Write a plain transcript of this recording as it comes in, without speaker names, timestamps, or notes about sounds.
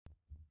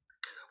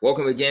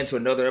Welcome again to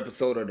another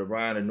episode of the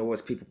Ryan and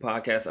Noise People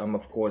Podcast. I'm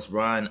of course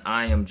Ryan.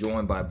 I am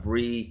joined by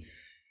Bria.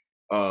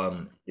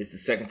 It's the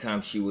second time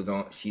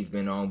she's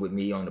been on with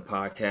me on the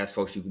podcast.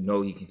 Folks, you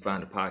know you can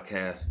find the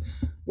podcast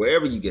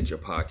wherever you get your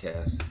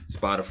podcasts,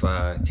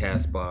 Spotify,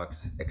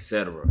 Castbox,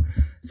 etc.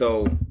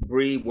 So,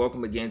 Bria,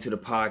 welcome again to the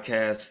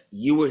podcast.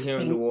 You were here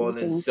in New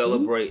Orleans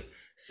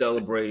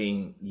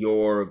celebrating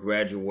your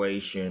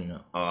graduation.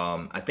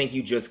 I think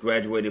you just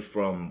graduated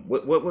from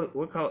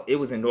what call it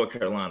was in North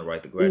Carolina,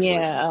 right? The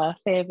graduation. Yeah,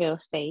 Fayetteville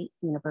State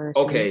University.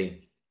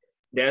 Okay.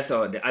 That's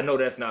I know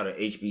that's not an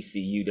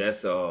HBCU.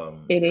 That's It how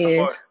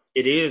far is.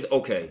 it is?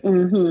 Okay.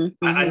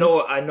 I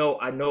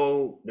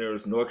know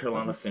there's North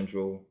Carolina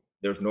Central,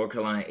 there's North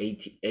Carolina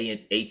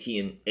A&T,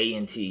 and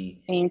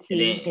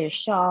then There's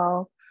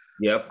Shaw.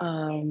 yep.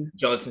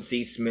 Johnson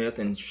C. Smith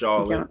and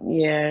Charlotte.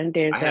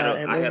 There's I had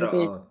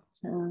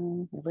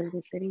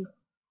Elizabeth City.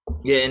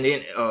 Yeah, and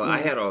then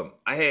I had a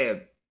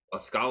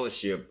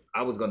scholarship.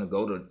 I was gonna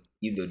go to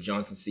either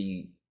Johnson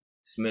C.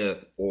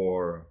 Smith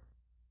or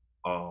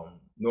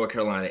North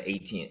Carolina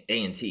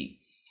A&T.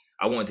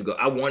 I wanted to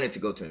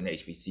go to an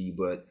HBCU,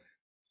 but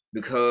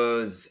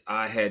because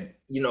I had,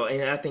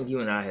 and I think you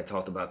and I had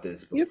talked about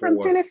this before. You're from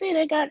Tennessee.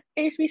 They got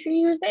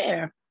HBCUs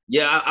there.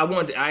 Yeah,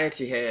 I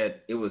actually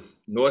had, it was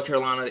North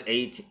Carolina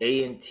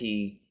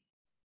A&T,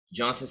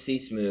 Johnson C.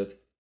 Smith,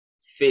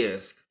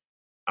 Fisk.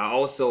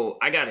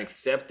 I got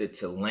accepted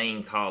to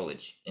Lane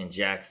College in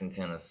Jackson,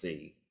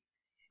 Tennessee.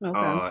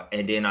 Okay.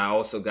 And then I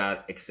also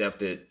got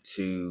accepted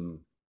to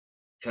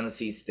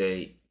Tennessee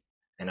State,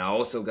 and I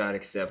also got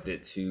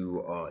accepted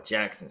to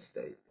Jackson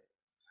State.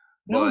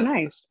 But,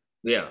 nice.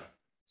 Yeah.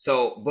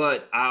 So,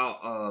 but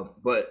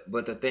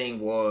the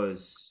thing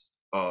was,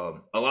 a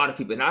lot of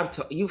people, and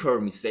you've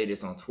heard me say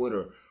this on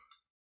Twitter,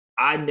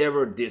 I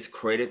never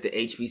discredit the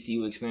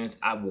HBCU experience.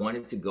 I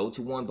wanted to go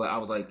to one, but I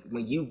was like,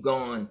 when you've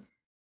gone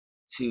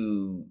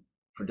to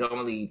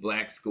predominantly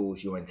Black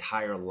schools your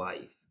entire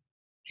life,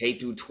 K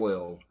through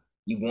 12,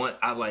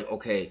 I'm like,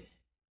 okay,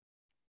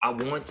 I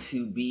want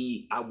to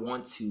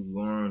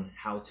learn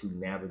how to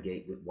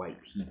navigate with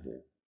white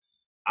people.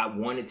 I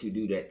wanted to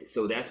do that.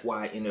 So that's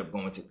why I ended up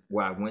going to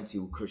where I went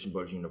to Christian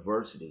Brothers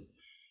University.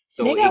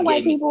 So they got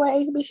white people at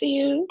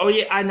HBCU. Oh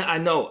yeah, I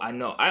know. I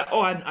know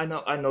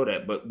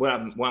that. But where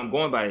I'm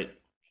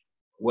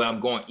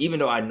going, even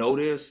though I know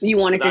this, you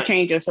wanted to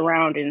change your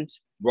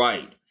surroundings,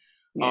 right?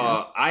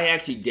 Yeah. I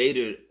actually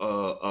dated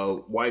a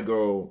white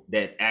girl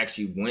that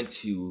actually went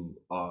to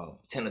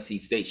Tennessee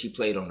State. She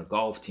played on the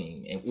golf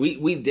team, and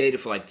we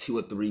dated for like 2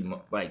 or 3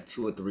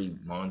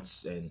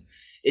 months, and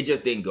it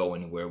just didn't go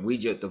anywhere.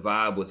 The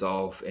vibe was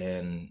off,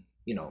 and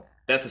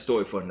that's a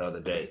story for another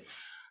day.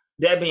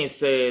 That being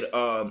said,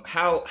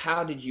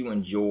 how did you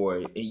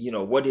enjoy?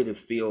 What did it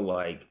feel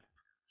like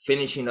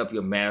finishing up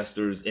your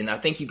master's? And I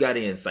think you got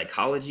in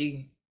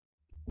psychology,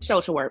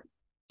 social work.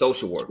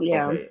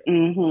 Yeah.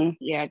 Okay.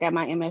 Yeah, I got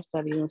my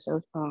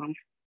MSW in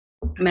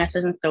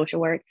master's in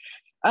social work.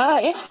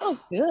 It felt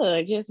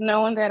good just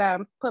knowing that I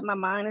put my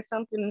mind to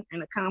something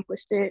and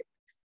accomplished it.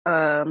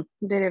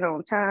 Did it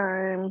on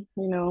time,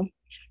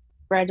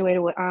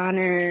 graduated with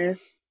honors.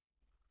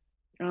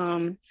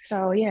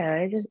 So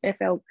yeah, it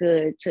felt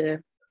good to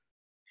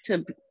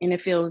and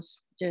it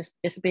feels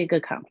it's a big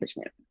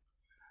accomplishment.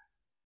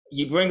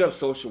 You bring up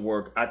social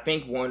work. I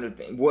think one of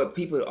the things what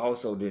people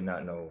also did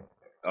not know,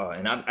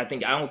 and I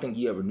don't think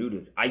you ever knew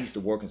this. I used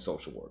to work in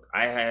social work.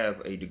 I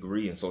have a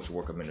degree in social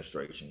work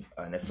administration,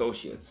 an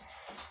associate's,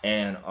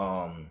 and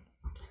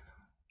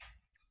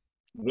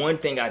one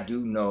thing I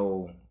do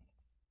know,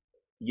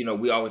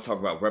 we always talk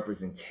about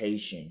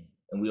representation.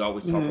 And we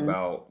always talk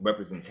about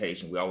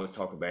representation. We always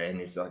talk about it, and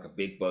it's like a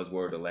big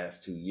buzzword the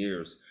last 2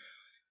 years.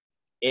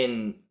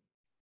 In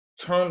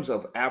terms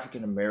of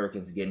African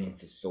Americans getting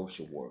into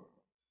social work,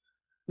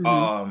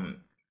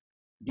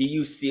 do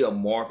you see a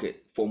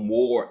market for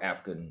more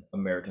African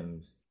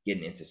Americans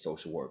getting into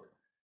social work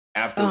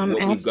after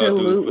what we've gone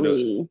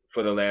through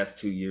for the last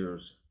 2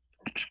 years?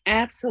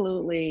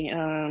 Absolutely.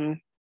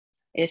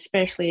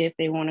 Especially if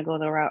they want to go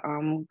the route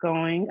I'm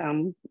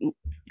going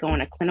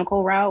a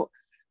clinical route.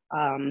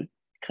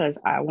 Because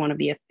I want to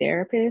be a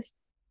therapist.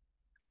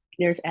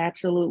 There's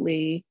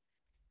absolutely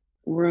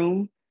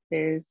room.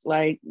 There's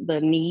like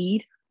the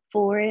need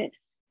for it.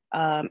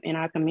 In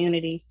our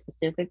community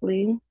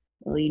specifically,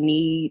 we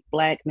need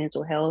Black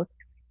mental health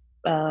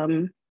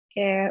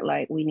care.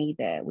 Like we need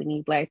that. We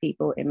need Black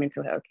people in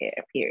mental health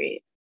care,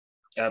 period.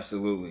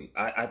 Absolutely.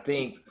 I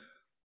think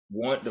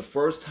the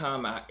first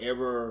time I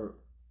ever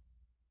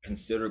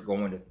considered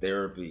going to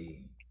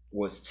therapy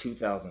was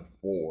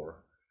 2004.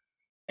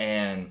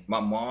 And my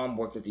mom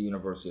worked at the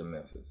University of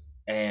Memphis,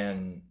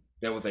 and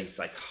there was a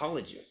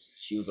psychologist.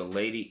 She was a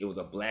lady. It was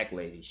a Black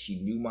lady.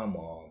 She knew my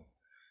mom,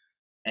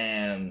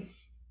 and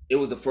it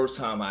was the first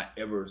time I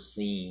ever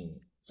seen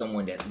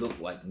someone that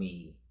looked like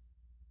me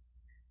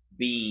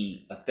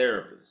be a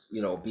therapist.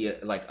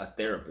 Like a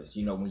therapist.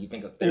 When you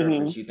think of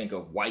therapists, you think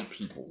of white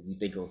people. You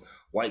think of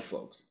white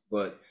folks.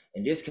 But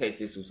in this case,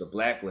 this was a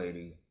Black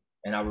lady,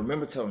 and I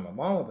remember telling my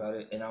mom about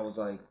it, and I was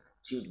like,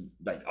 She was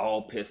like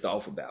all pissed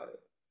off about it.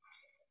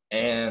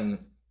 And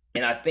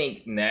I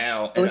think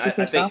now, What and was she I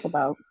pissed think off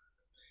about?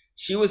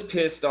 she was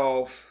pissed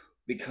off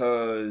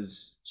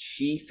because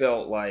she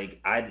felt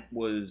like I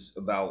was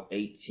about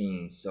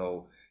 18.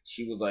 So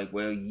she was like,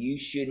 well, you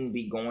shouldn't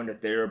be going to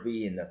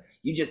therapy, and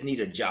you just need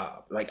a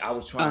job. Like I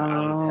was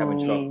having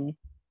trouble. Um,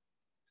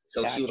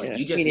 So she was like, gotcha.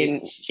 you She just need,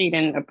 didn't. She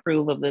didn't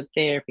approve of the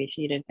therapy.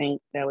 She didn't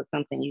think that was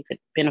something you could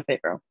benefit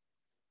from.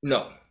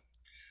 no.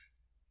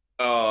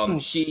 Hmm.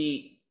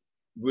 She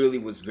really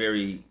was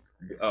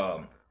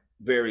um,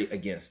 very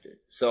against it.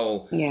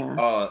 So,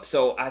 Yeah,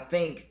 so I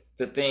think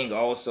the thing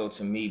also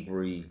to me,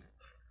 Bree,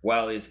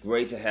 while it's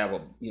great to have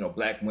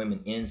black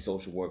women in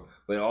social work,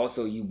 but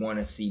also you want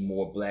to see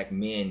more black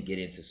men get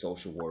into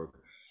social work.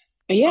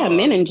 yeah.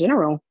 Men Uh, in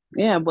general.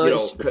 Yeah, you but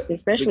know,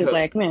 especially because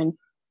black men.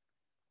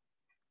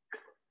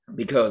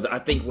 I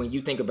think when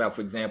you think about,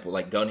 for example,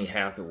 like Donny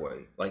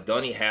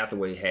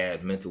Hathaway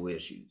had mental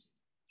issues,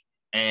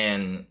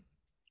 and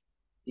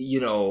you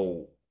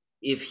know,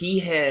 if he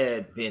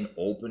had been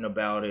open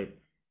about it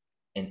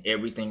and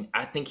everything,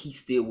 I think he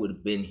still would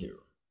have been here.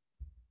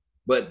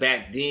 But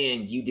back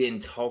then, you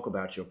didn't talk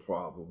about your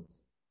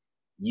problems.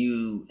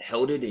 You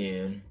held it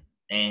in,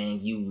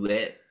 and you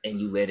let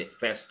it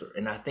fester.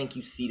 And I think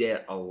you see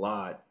that a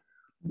lot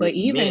But with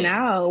even men.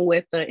 now,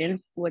 with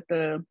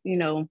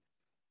the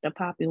the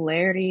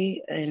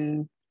popularity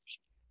and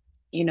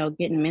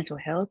getting mental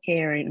health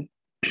care and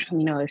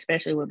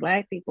especially with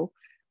black people,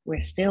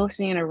 we're still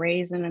seeing a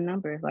raise in the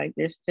numbers. Like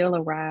there's still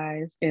a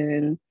rise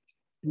in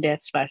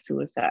deaths by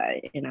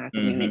suicide in our Hmm.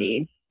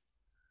 community.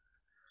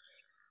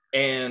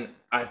 And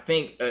I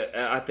think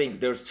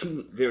there's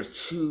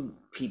two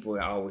people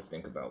I always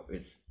think about.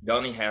 It's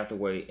Donny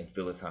Hathaway and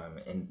Phyllis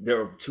Hyman, and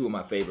they're two of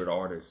my favorite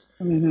artists.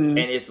 Hmm. And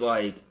it's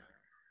like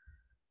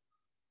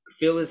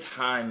Phyllis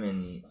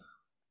Hyman,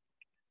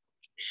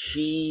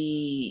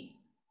 she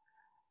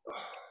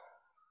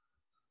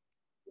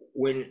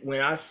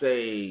when I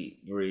say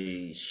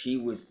Bree, she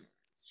was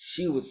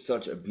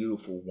such a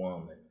beautiful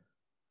woman,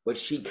 but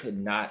she could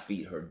not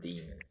beat her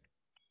demons.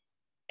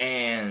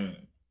 And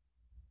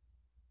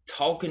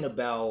talking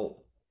about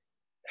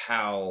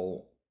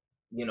how,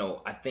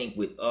 I think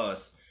with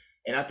us,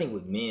 and I think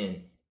with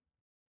men,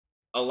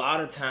 a lot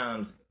of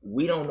times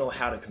we don't know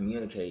how to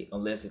communicate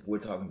unless if we're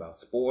talking about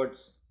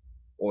sports,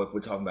 or if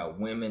we're talking about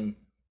women,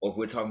 or if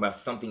we're talking about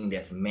something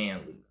that's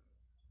manly.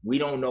 We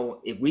don't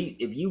know if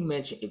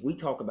we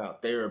talk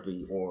about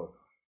therapy or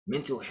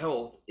mental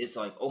health, it's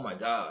like, oh my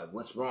God,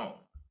 what's wrong?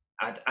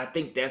 I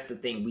think that's the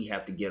thing we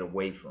have to get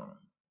away from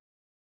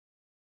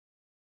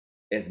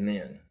as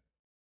men.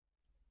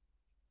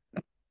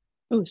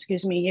 Oh,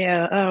 excuse me.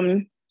 Yeah.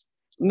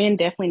 Men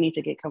definitely need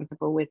to get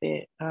comfortable with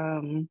it.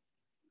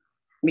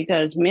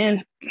 Because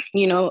men,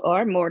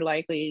 are more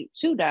likely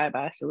to die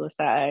by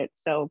suicide.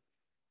 So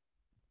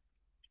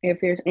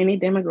if there's any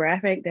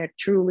demographic that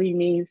truly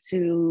needs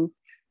to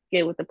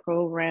get with the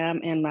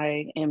program and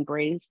like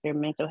embrace their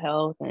mental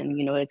health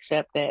and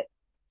accept that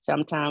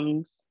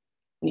sometimes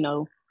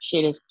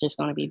shit is just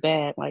going to be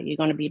bad, like you're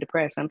going to be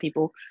depressed. Some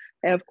people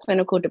have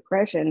clinical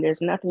depression.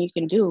 There's nothing you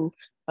can do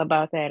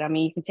about that. I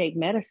mean, you can take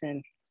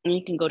medicine and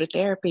you can go to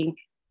therapy,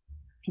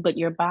 but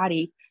your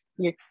body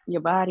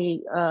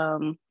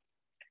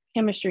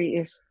chemistry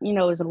is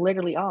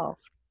literally off.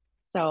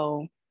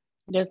 So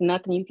there's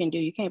nothing you can do.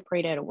 You can't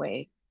pray that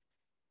away.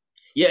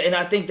 Yeah, and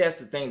I think that's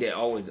the thing that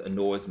always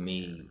annoys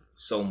me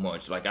so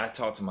much. Like I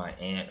talked to my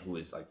aunt who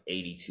is like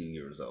 82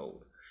 years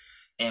old,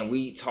 and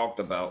we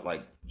talked about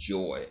like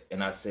joy,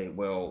 and I say,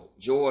 well,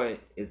 joy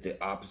is the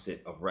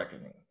opposite of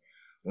reckoning.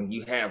 When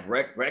you have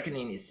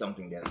reckoning is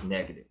something that's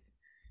negative.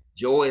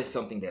 Joy is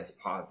something that's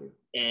positive.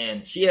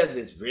 And she has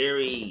this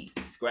very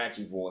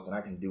scratchy voice, and I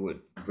can do it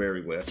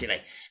very well. She's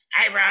like,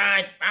 "Hey,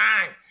 Ron,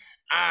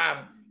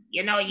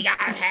 you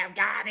gotta have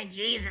God and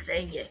Jesus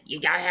in you.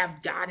 You gotta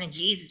have God and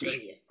Jesus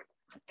in you."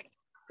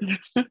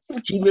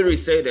 She literally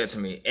said that to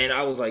me, and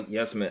I was like,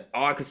 "Yes, ma'am."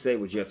 All I could say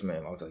was, "Yes,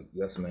 ma'am." I was like,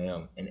 "Yes,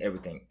 ma'am," and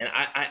everything. And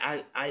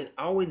I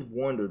always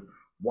wondered,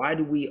 why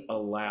do we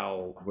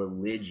allow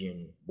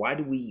religion? Why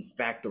do we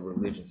factor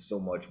religion so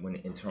much when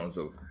in terms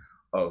of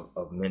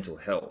mental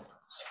health?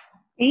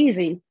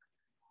 Easy.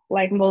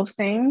 Like most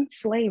things,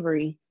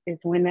 slavery is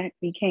when that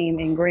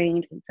became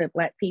ingrained into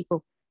Black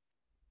people.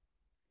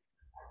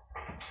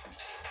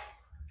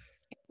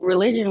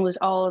 Religion was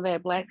all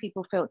that Black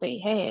people felt they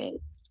had.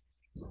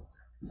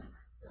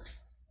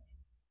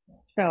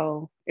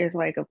 So it's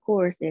like, of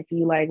course, if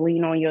you like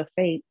lean on your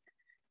faith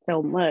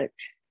so much,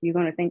 you're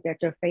going to think that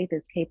your faith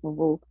is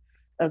capable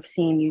of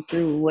seeing you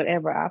through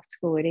whatever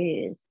obstacle it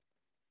is.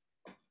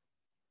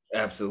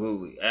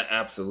 Absolutely,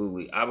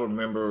 absolutely. I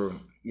remember,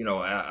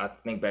 I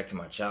think back to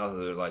my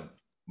childhood. Like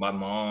my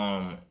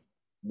mom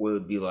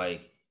would be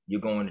like, "You're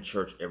going to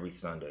church every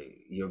Sunday.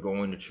 You're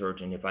going to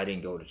church, and if I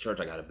didn't go to church,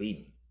 I got to beat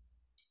me."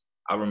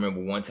 I remember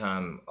one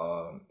time,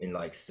 in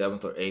like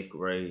seventh or eighth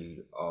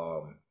grade,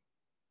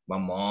 my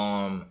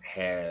mom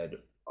had,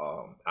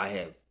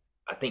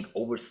 I think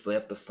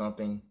overslept or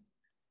something,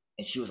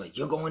 and she was like,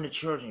 "You're going to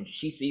church," and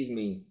she sees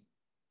me.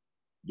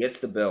 gets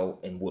the belt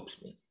and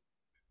whoops me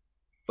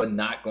for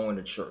not going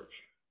to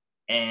church.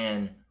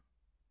 And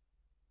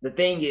the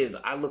thing is,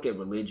 I look at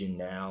religion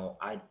now,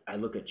 I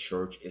look at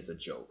church as a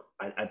joke.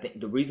 I think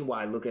the reason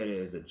why I look at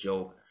it as a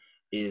joke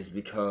is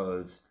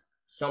because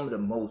some of the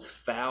most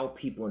foul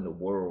people in the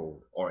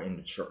world are in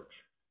the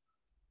church.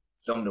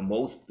 Some of the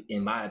most,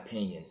 in my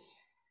opinion.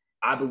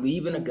 I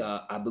believe in a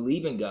God, I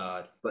believe in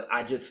God, but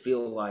I just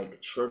feel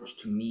like church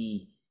to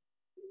me,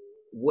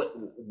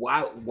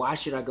 why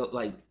should I go,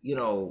 like,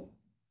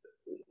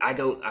 I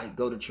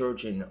go to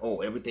church and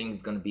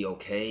everything's gonna be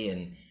okay,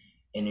 and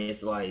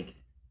it's like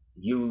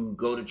you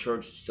go to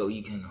church so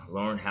you can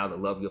learn how to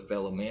love your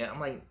fellow man. I'm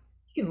like,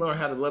 you can learn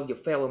how to love your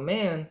fellow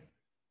man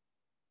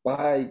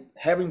by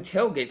having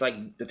tailgates,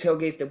 like the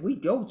tailgates that we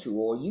go to,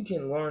 or you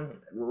can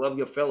learn to love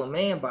your fellow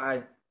man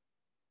by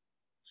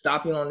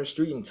stopping on the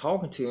street and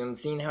talking to them,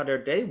 seeing how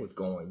their day was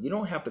going. You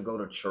don't have to go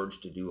to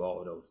church to do all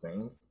of those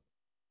things.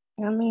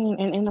 I mean,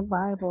 and in the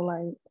Bible,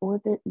 like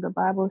what did the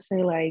Bible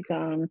say? Like,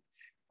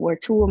 where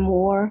two or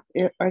more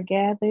are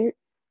gathered,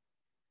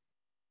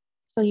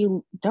 so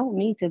you don't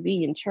need to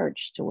be in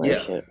church to Yeah,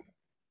 worship.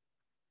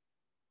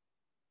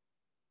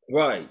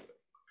 right.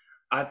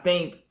 I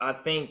think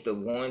the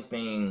one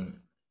thing,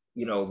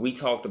 we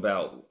talked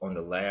about on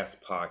the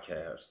last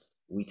podcast,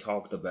 we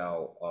talked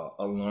about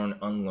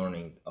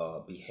unlearning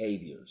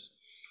behaviors.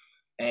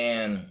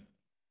 And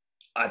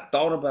I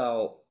thought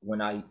about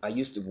when I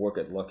used to work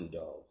at Lucky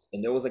Dogs,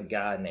 and there was a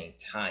guy named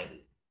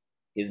Tiny.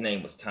 His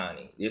name was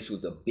Tiny. This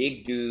was a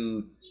big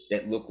dude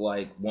that looked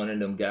like one of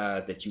them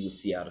guys that you would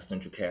see out of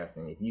Central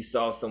Casting. If you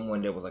saw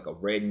someone that was like a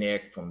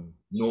redneck from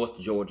North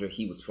Georgia,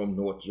 he was from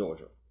North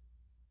Georgia.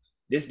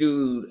 This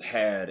dude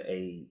had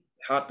a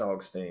hot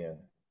dog stand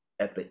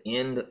at the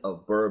end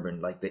of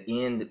Bourbon, like the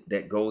end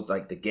that goes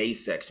like the gay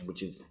section,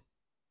 which is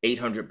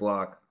 800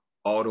 block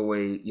all the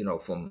way,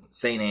 from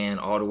St. Anne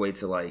all the way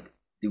to like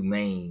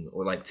Dumaine,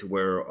 or like to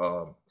where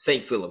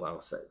St. Philip, I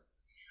would say.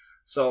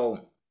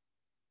 So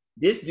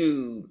this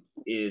dude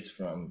is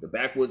from the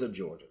backwoods of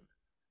Georgia,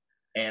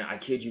 and I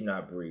kid you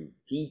not, Brie.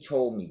 He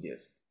told me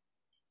this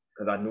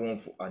because I knew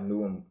him.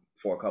 Knew him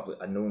for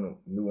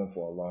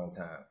a long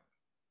time.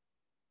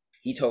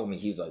 He told me,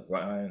 he was like,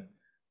 Ryan,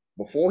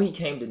 before he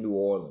came to New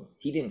Orleans,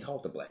 he didn't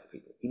talk to black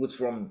people. He was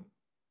from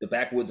the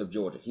backwoods of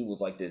Georgia. He was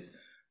like this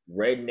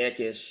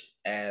redneckish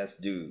ass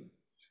dude.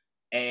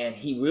 And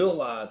he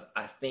realized,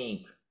 I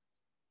think,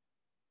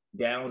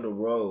 down the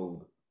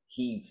road,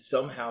 he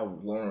somehow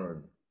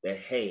learned that,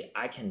 hey,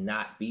 I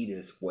cannot be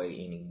this way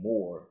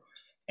anymore,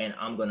 and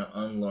I'm gonna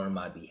unlearn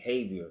my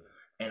behavior.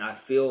 And I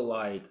feel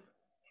like,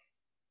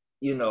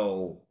 you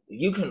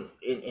can,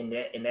 in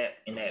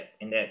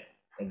that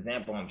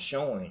example I'm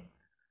showing,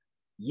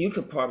 you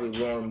could probably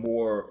learn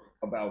more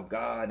about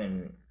God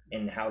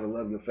and how to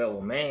love your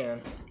fellow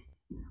man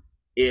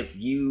if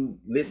you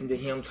listen to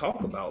him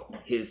talk about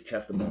his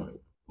testimony.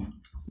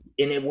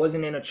 And it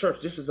wasn't in a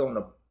church. This was on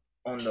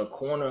the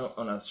corner,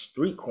 on a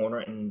street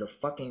corner in the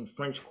fucking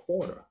French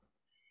Quarter.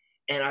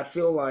 And I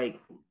feel like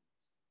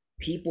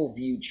people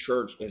view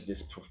church as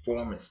this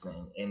performance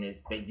thing, and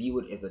they view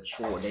it as a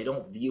chore. They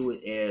don't view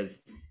it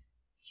as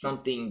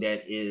something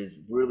that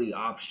is really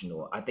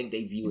optional. I think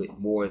they view it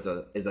more as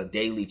a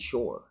daily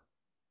chore.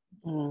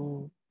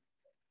 Mm.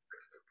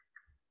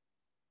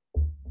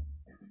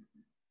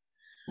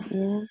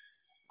 Yeah,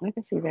 I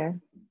can see that.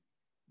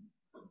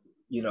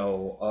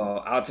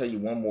 I'll tell you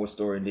one more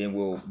story and then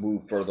we'll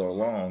move further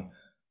along.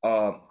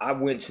 I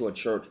went to a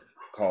church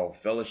called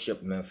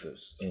Fellowship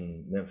Memphis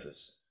in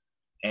Memphis,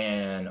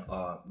 and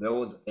there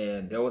was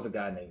a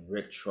guy named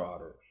Rick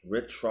Trotter.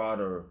 Rick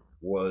Trotter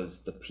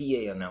was the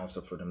PA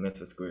announcer for the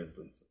Memphis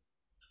Grizzlies.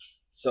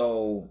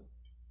 So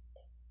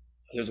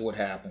here's what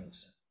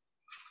happens.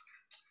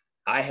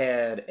 I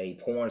had a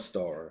porn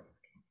star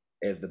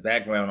as the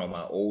background on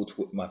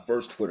my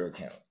first Twitter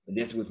account.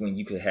 This was when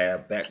you could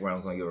have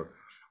backgrounds on your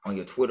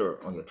Twitter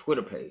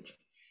page.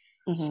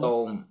 Mm-hmm.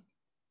 So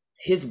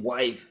his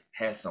wife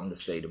had something to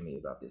say to me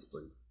about this,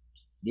 please.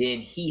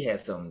 Then he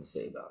had something to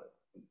say about it.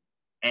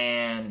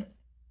 And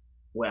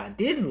what I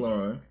didn't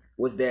learn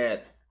was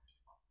that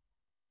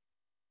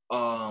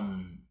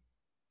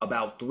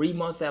about 3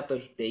 months after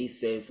they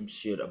said some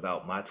shit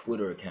about my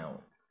Twitter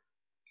account,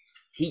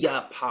 he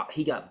got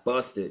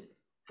busted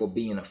for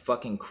being a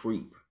fucking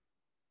creep.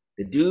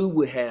 The dude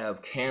would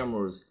have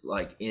cameras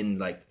like in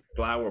like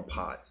flower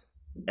pots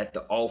at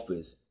the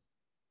office,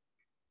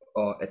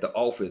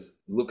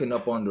 looking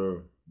up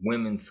under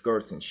women's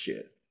skirts and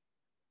shit.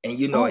 And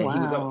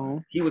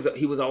wow. he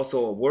was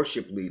also a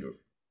worship leader.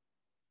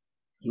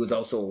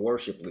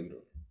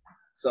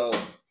 So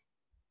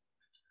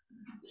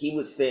he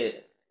was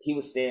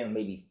stand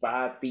maybe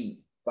 5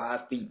 feet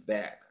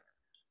back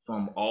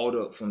from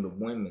the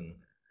women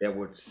that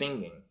were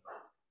singing,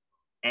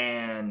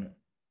 and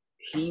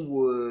he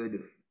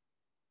would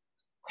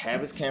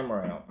have his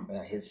camera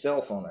out, his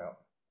cell phone out,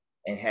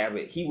 and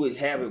he would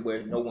have it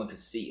where no one could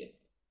see it.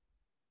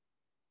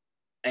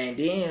 And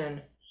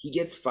then he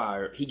gets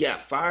fired. He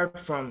got fired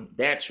from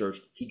that church.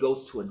 He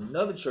goes to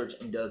another church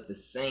and does the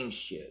same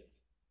shit.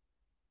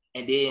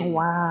 And then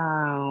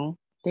Wow.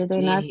 Did they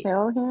then not he,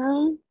 tell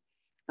him?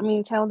 I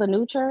mean, tell the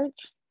new church?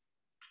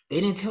 they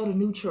didn't tell the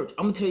new church.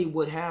 I'm gonna tell you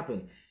what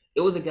happened.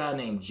 It was a guy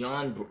named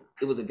John.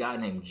 It was a guy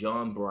named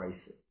John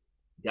Bryson.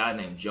 Guy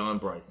named John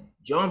Bryson.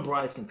 John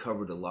Bryson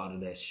covered a lot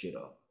of that shit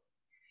up.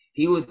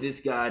 He was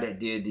this guy that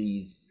did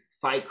these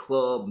Fight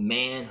Club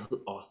manhood,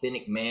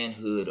 authentic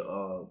manhood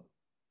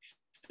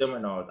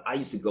seminars. I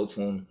used to go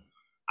to him.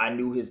 I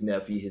knew his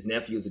nephew. His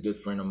nephew is a good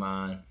friend of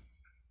mine.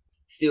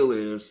 Still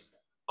is.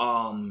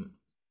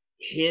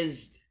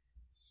 His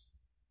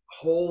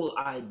whole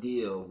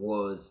idea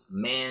was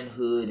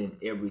manhood and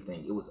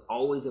everything. It was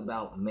always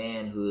about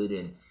manhood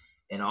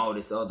and all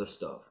this other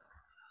stuff.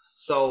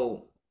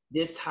 So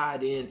this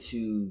tied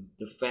into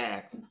the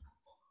fact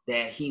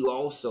that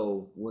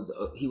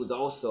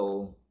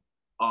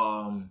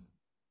um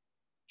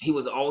he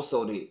was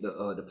also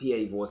the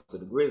PA voice of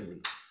the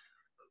Grizzlies.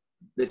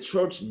 The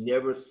church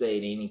never said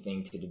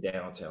anything to the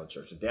downtown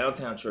church. The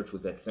downtown church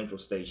was at Central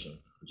Station,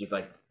 which is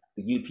like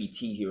the UPT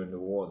here in New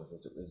Orleans.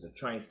 It's a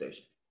train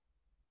station.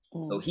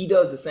 So he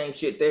does the same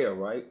shit there,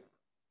 right?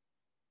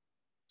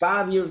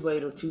 5 years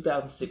later,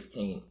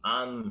 2016,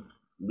 I'm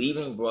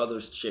leaving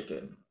Brothers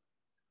Chicken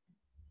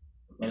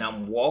and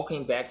I'm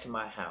walking back to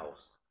my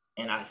house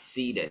and I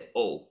see that,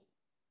 oh,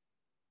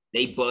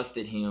 they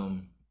busted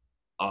him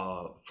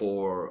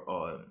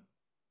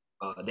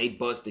they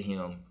busted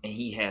him and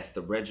he has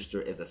to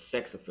register as a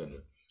sex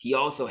offender. He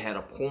also had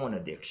a porn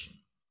addiction.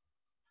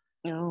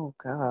 Oh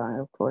God,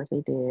 of course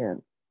he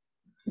did.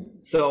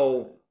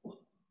 So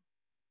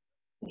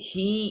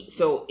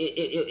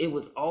it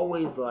was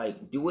always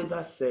like, do as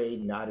I say,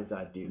 not as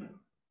I do.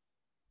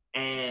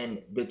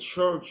 And the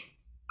church,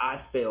 I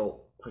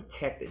felt,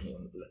 protected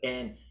him.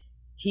 And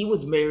he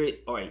was married.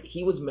 All right,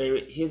 he was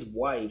married. His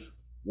wife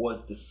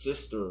was the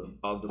sister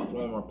of the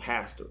former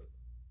pastor.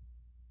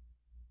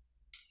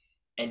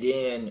 And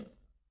then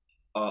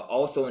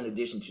also in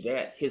addition to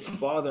that, his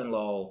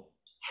father-in-law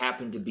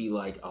happened to be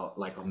like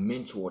a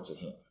mentor to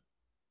him.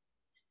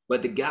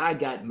 But the guy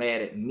got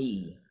mad at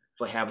me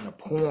for having a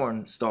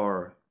porn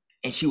star,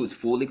 and she was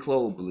fully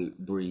clothed,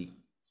 Brie.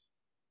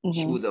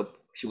 She Mm-hmm. was a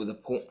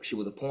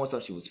porn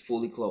star. She was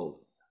fully clothed.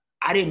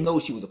 I didn't know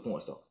she was a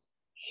porn star.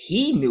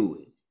 He knew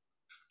it,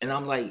 and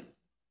I'm like,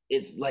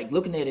 it's like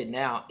looking at it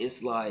now.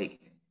 It's like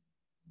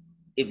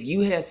if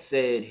you had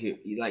said here,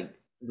 like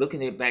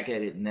looking at back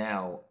at it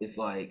now, it's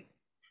like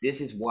this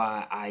is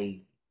why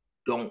I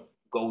don't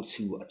go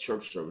to a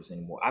church service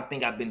anymore. I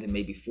think I've been to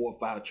maybe 4 or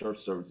 5 church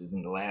services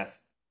in the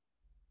last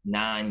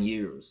 9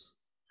 years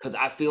because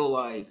I feel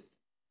like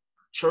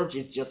church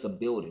is just a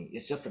building.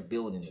 It's just a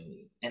building to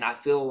me, and I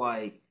feel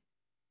like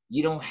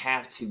you don't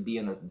have to be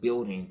in a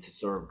building to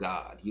serve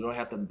God. You don't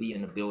have to be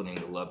in a building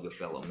to love your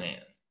fellow man.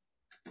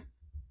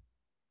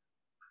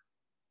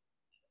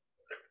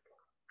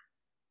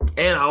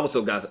 And I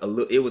also got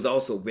it was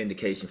also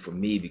vindication for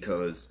me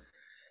because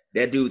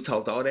that dude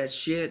talked all that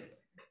shit.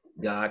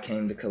 God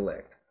came to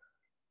collect.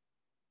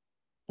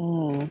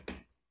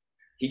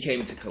 He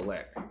came to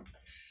collect.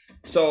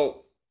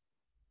 So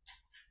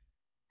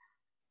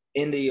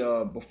in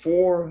the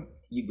before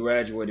you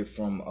graduated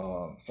from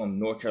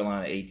North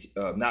Carolina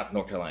not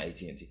North Carolina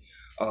AT&T,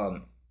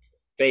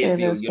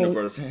 Fayetteville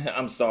University.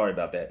 I'm sorry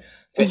about that.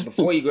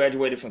 Before you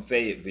graduated from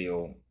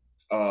Fayetteville,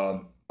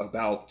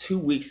 about 2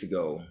 weeks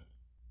ago,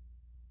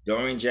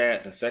 during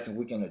the second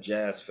weekend of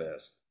Jazz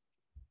Fest,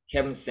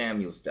 Kevin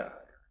Samuels died.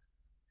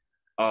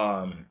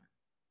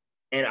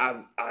 And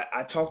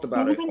I talked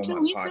about it on my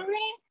podcast.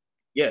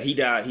 Yeah, he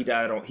died. He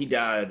died.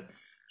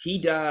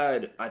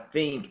 I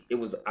think it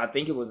was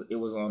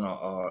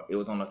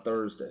on a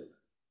Thursday.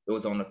 It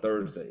was on a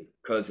Thursday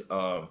because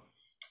I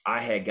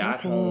had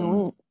got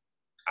home.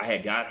 I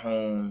had got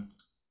home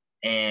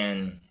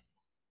and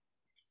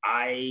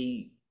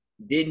I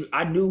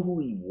knew who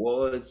he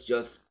was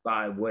just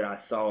by what I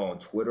saw on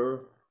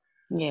Twitter.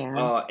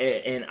 Yeah.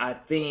 And I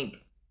think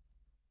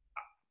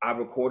I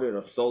recorded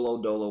a solo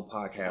dolo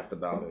podcast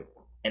about it.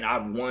 And I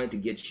wanted to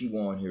get you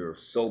on here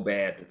so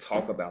bad to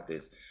talk about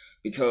this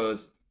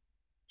because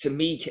to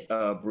me,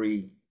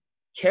 Brie,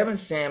 Kevin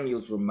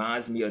Samuels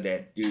reminds me of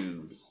that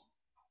dude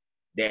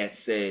that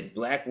said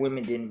black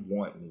women didn't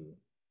want me.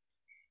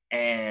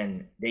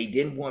 And they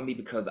didn't want me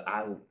because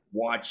I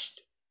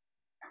watched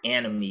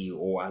anime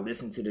or I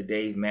listened to the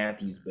Dave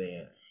Matthews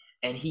Band.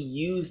 And he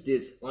used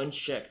this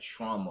unchecked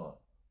trauma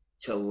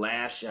to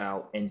lash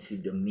out and to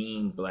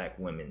demean black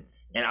women.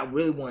 And I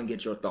really want to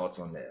get your thoughts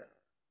on that.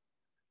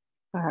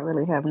 I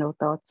really have no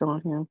thoughts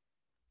on him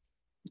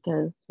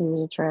because he's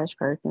a trash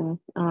person.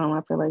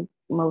 I feel like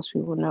most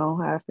people know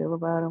how I feel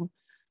about him.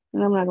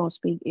 And I'm not gonna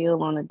speak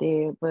ill on the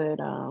dead, but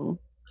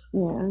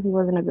yeah, he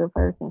wasn't a good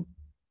person.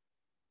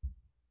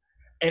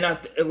 And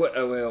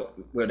well,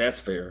 that's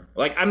fair.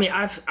 Like, I mean,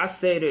 I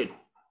said it.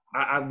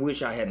 I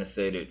wish I hadn't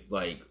said it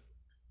like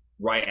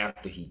right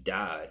after he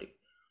died.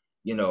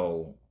 You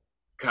know,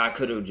 I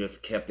could have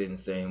just kept it and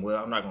saying,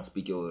 "Well, I'm not gonna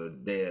speak ill of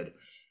the dead."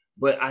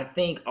 But I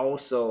think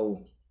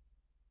also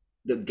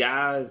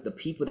the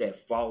people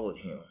that followed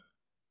him,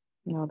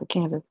 The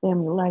Kansas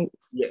Samuelites.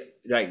 Yeah,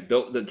 like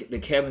the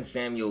Kevin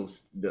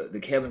Samuels, the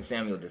Kevin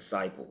Samuel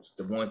disciples,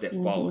 the ones that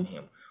Mm-hmm. followed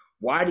him.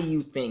 Why do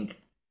you think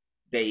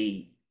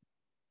they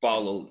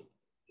followed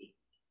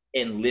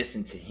and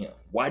listened to him?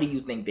 Why do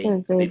you think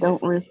Because they they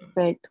don't listened to him?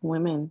 respect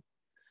women.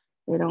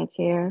 They don't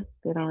care.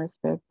 They don't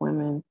respect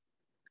women.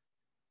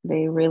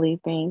 They really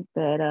think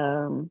that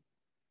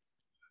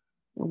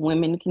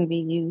women can be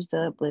used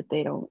up, but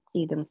they don't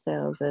see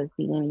themselves as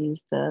being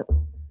used up,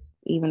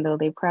 even though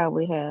they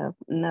probably have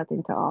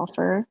nothing to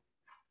offer.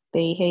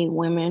 They hate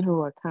women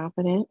who are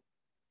confident,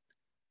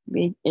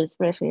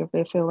 especially if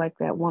they feel like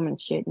that woman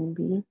shouldn't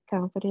be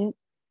confident,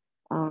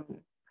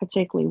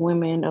 particularly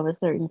women of a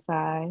certain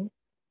size.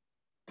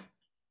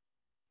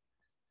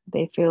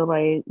 They feel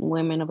like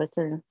women of a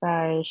certain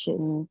size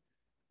shouldn't,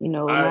 I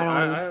not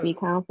I only I, be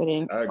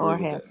confident I agree or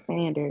with have that.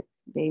 standards.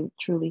 They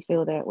truly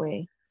feel that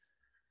way.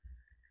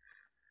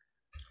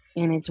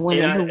 And it's And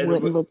women who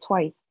wouldn't look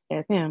twice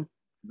at him.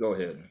 go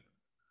ahead.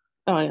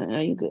 Oh, yeah, no,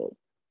 you good.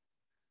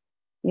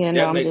 Yeah, no,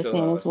 That I'm makes just a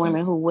saying lot of it's women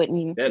sense. who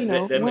wouldn't, That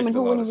women makes a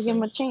who lot wouldn't of even give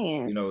him a sense.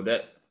 chance.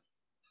 That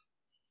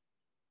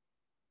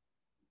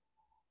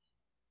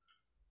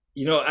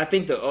I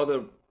think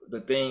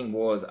the thing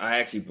was I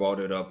actually brought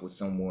it up with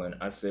someone.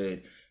 I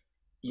said,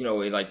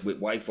 like with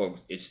white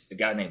folks, it's a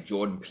guy named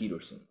Jordan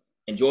Peterson.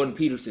 And Jordan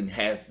Peterson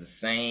has the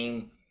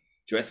same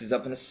dresses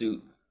up in a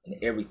suit and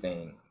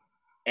everything.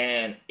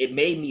 And it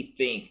made me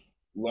think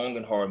long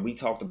and hard. We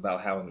talked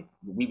about how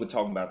we were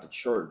talking about the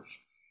church,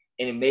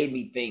 and it made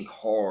me think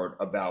hard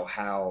about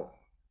how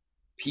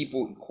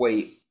people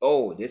equate,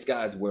 oh, this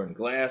guy's wearing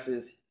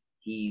glasses,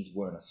 he's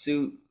wearing a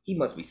suit, he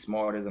must be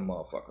smart as a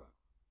motherfucker.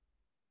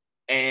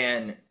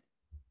 And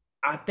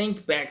I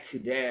think back to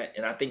that,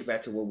 and I think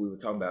back to what we were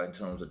talking about in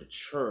terms of the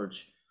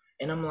church,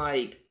 and I'm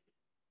like,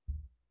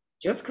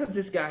 just because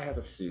this guy has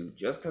a suit,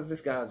 just because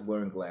this guy's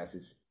wearing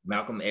glasses,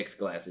 Malcolm X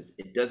glasses,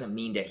 it doesn't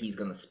mean that he's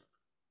gonna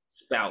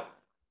spout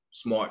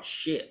smart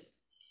shit.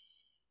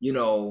 You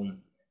know,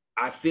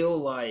 I feel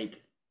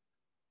like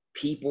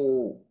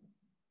people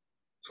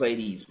play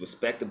these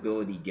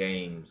respectability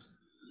games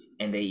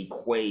and they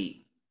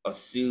equate a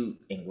suit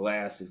and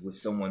glasses with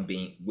someone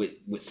being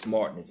with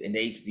smartness, and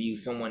they view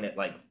someone that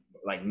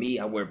like me.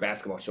 I wear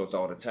basketball shorts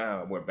all the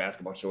time. I wear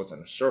basketball shorts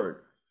and a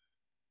shirt.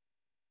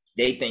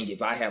 They think if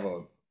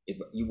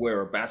you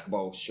wear a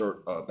basketball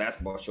shirt,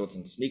 basketball shorts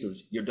and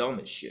sneakers, you're dumb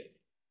as shit.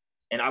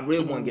 And I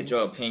really want to get Mm.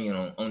 your opinion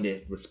on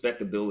that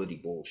respectability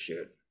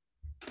bullshit.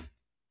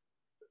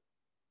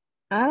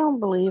 I don't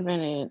believe in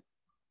it.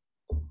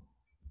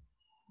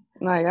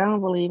 Like, I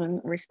don't believe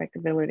in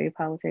respectability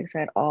politics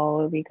at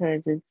all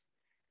because it's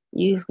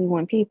usually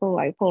when people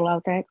like pull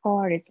out that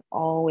card, it's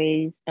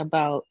always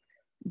about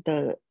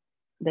the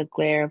the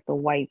glare of the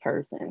white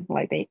person.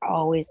 Like they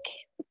always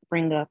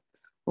bring up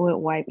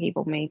what white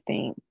people may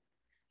think.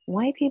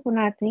 White people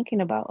not thinking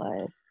about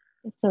us.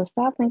 So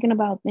stop thinking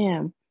about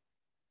them.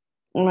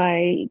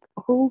 Like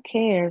who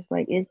cares?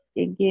 Like it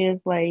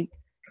gives like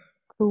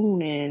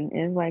cooning.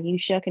 It's like you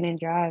shucking and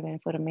driving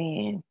for the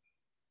man.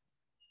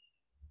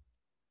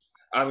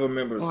 I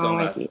remember I don't some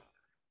like it.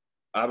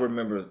 I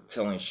remember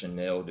telling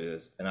Chanel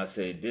this, and I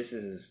said this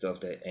is the stuff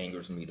that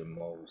angers me the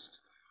most.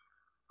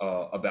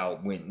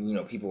 About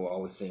when people are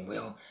always saying,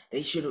 well,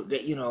 they should have,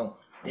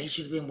 they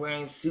should have been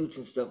wearing suits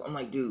and stuff. I'm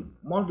like, dude,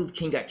 Martin Luther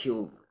King got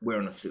killed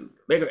wearing a suit.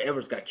 Medgar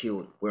Evers got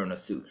killed wearing a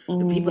suit.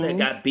 The people that Hmm.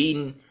 got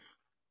beaten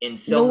in The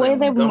Selma way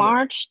and they Montgomery,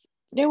 marched,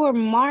 they were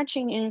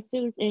marching in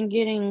suits and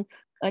getting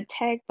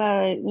attacked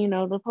by,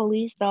 the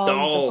police dogs, the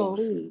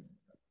dogs, police.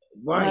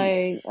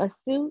 right? Like a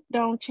suit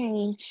don't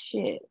change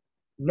shit.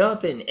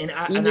 Nothing. You're And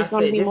I just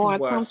gonna said, be this is more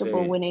why I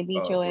comfortable said, when they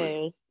beat your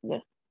Bria. ass. Yeah.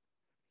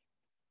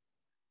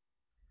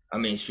 I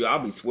mean, sure, I'll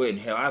be sweating.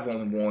 Hell, I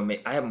haven't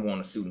worn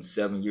a suit in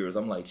 7 years.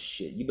 I'm like,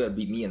 shit, you better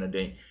beat me in a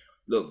day.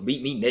 Look,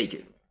 beat me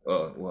naked.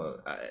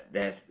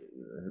 That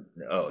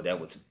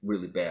was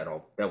really bad.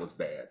 That was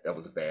bad. That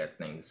was a bad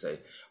thing to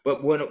say.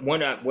 But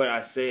when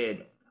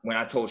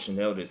I told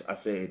Chanel this, I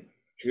said,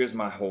 here's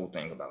my whole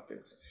thing about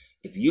this.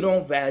 If you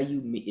don't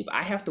value me, if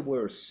I have to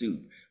wear a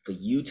suit for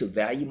you to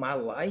value my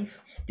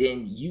life,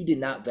 then you did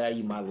not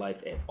value my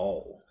life at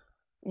all.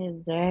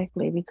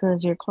 Exactly,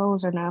 because your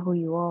clothes are not who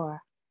you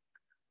are.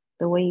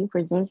 The way you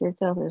present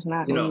yourself is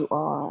not You who know, you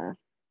are.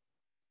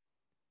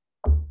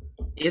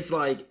 it's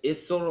like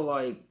it's sort of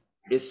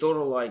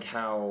like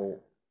how,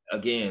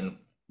 again,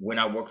 when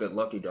I worked at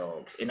Lucky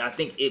Dogs, and I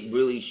think it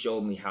really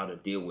showed me how to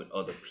deal with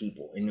other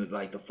people. And it was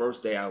like the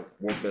first day I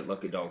worked at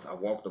Lucky Dogs, I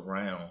walked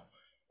around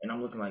and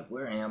I'm looking like,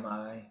 where am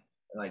I?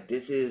 Like,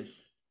 this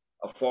is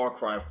a far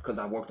cry because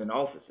I worked in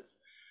offices.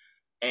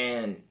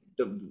 And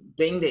the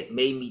thing that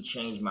made me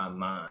change my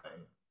mind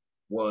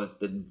was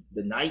the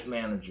night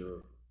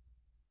manager,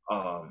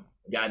 a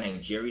guy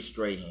named Jerry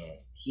Strahan.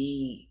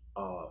 He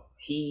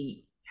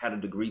had a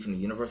degree from the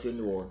University of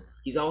New Orleans.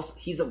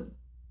 He's a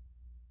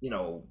you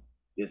know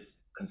this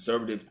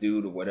conservative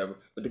dude or whatever.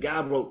 But the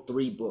guy wrote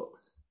 3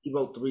 books. He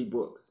wrote 3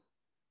 books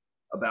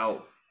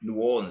about New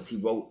Orleans. He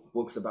wrote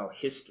books about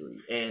history,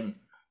 and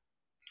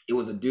it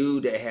was a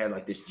dude that had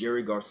like this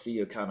Jerry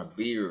Garcia kind of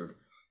beard,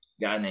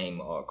 guy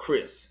named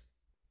Chris.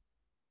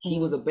 He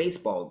was Mhm. a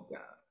baseball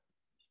guy,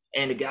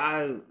 and the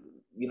guy,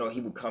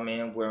 he would come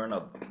in wearing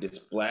this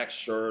black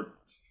shirt,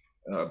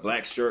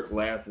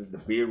 glasses.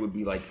 The beard would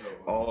be like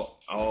all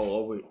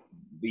over,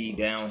 be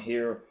down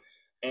here,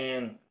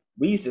 and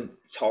we used to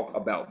talk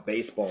about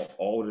baseball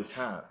all the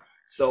time.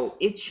 So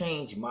it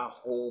changed my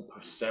whole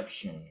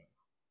perception.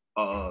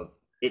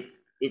 It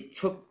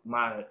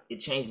it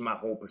changed my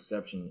whole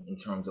perception in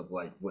terms of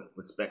like what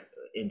respect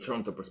in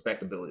terms of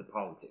respectability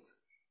politics.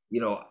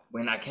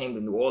 When I came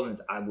to New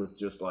Orleans, I was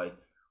just like,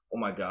 oh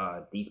my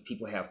God, these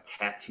people have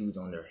tattoos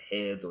on their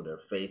heads or their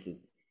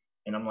faces.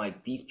 And I'm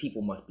like, these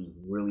people must be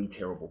really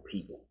terrible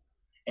people.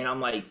 And I'm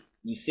like,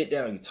 you sit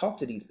down and you talk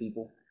to these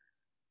people,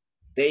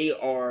 they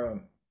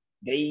are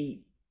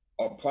they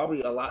are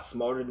probably a lot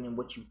smarter than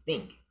what you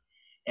think.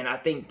 And I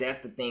think that's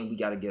the thing we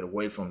got to get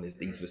away from is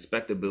the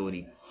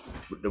respectability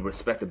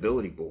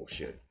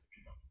bullshit.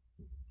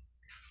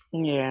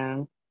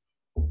 Yeah,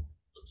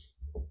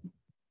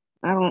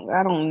 I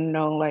don't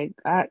know, like,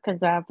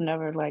 because I've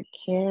never like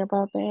cared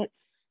about that,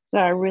 so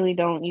I really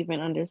don't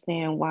even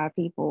understand why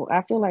people.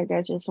 I feel like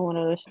that's just one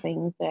of those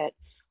things that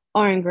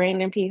are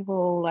ingrained in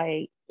people,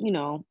 like,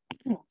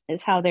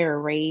 it's how they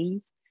were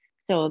raised,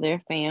 so their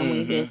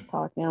family Mm-hmm. just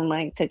taught them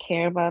like to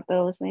care about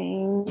those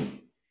things,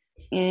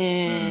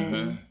 Mm-hmm.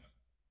 and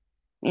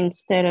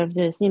instead of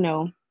just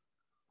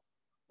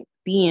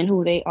being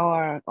who they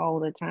are all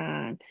the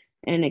time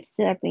and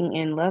accepting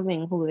and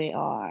loving who they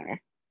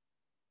are.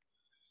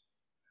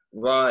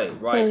 Right,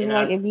 right. Because, And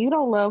like, I if you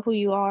don't love who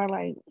you are,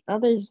 like,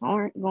 others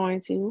aren't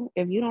going to.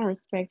 If you don't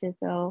respect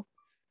yourself,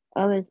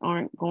 others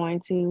aren't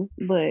going to.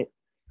 But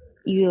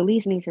you at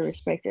least need to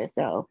respect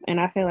yourself. And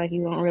I feel like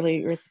you don't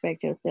really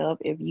respect yourself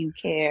if you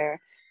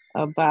care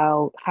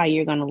about how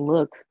you're going to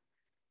look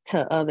to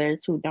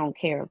others who don't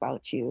care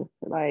about you.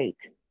 Like,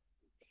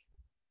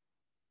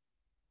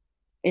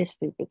 it's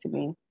stupid to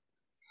me.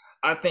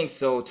 I think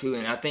so too,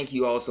 and I think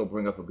you also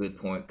bring up a good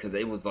point because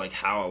it was like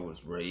how I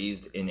was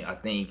raised, and I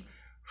think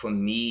for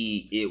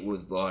me it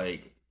was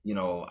like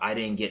I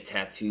didn't get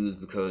tattoos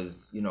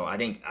because I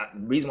didn't.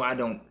 Reason why I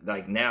don't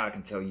like now I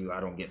can tell you I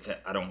don't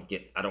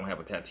have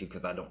a tattoo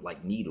because I don't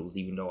like needles,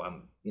 even though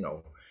I'm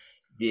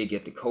did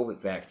get the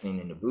COVID vaccine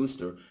and the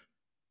booster,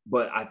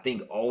 but I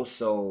think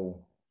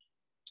also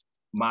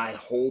my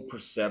whole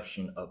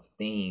perception of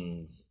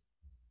things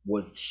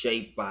was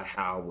shaped by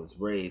how I was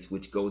raised,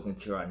 which goes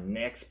into our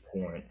next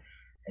point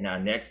and our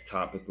next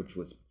topic, which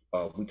was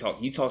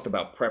you talked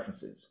about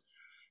preferences.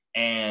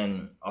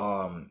 And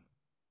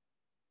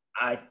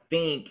I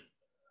think,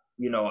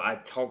 I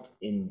talked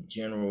in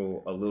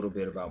general a little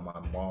bit about my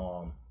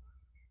mom.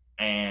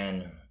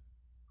 And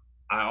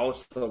I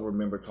also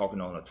remember talking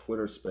on a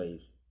Twitter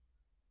space.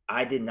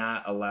 I did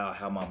not allow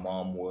how my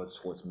mom was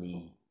towards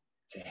me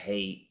to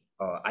hate.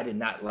 I did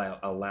not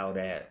allow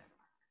that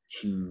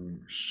to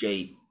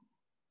shape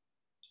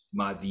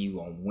my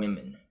view on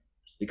women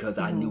because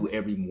I Hmm. knew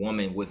every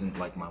woman wasn't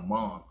like my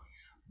mom.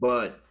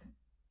 But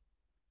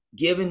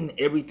given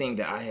everything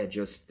that I had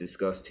just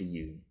discussed to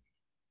you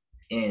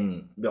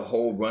and the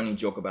whole running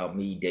joke about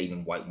me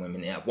dating white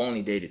women, and I've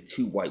only dated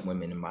two white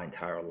women in my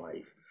entire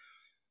life,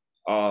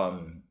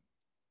 um,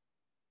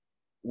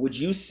 would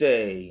you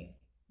say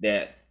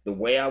that the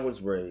way I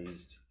was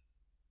raised,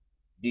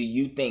 do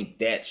you think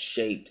that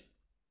shaped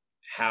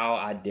how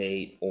I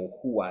date or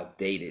who I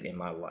dated in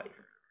my life?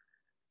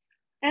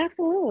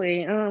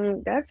 Absolutely.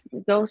 That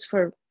goes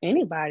for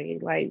anybody.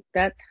 Like,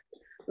 that's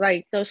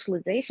like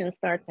socialization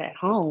starts at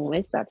home.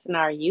 It starts in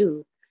our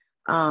youth.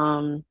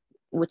 Um,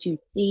 what you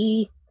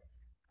see,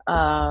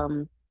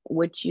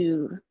 what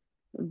you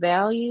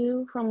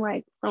value from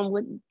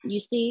what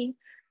you see,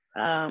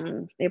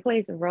 it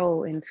plays a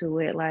role into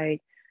it.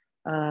 Like,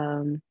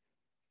 um,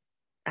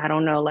 I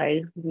don't know,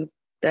 like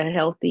the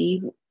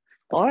healthy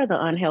or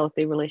the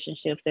unhealthy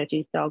relationships that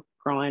you saw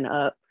growing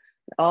up.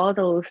 All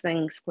those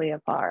things play a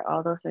part.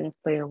 All those things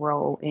play a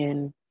role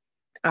in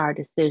our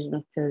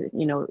decisions to,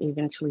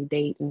 eventually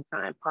date and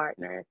find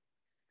partners.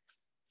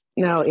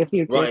 Now, if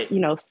you're just,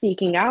 Right.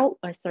 seeking out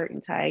a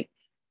certain type,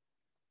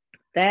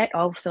 that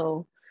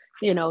also,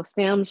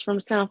 stems from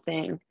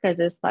something because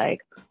it's like,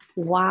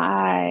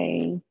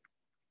 why,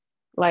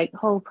 like,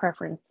 whole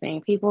preference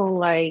thing. People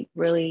like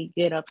really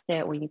get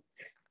upset when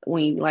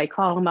you like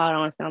call them out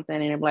on something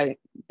and they're like,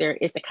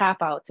 it's a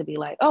cop out to be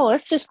like, oh,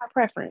 it's just my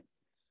preference.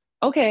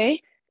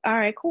 Okay, all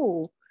right,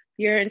 cool.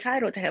 You're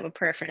entitled to have a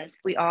preference.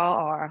 We all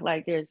are.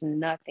 Like, there's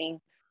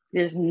nothing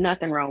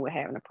wrong with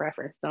having a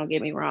preference. Don't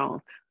get me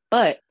wrong.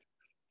 But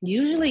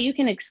usually you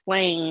can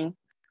explain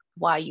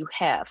why you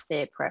have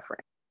said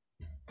preference.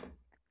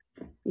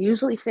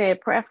 Usually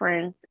said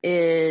preference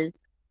is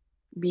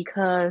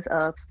because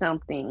of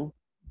something,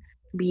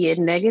 be it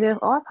negative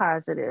or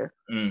positive.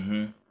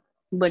 Mm-hmm.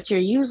 But you're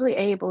usually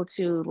able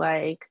to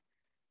like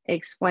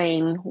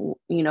explain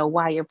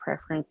why your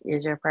preference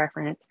is your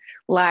preference.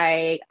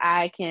 Like,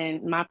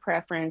 my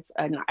preference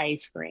an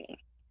ice cream.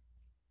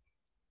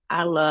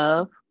 I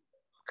love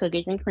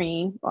cookies and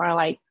cream, or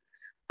like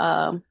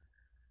um,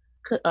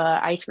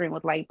 ice cream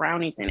with like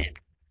brownies in it.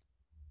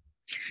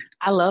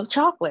 I love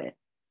chocolate.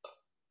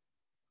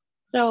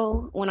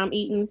 So when I'm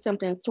eating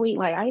something sweet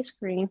like ice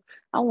cream,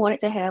 I want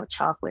it to have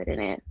chocolate in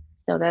it.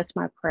 So that's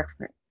my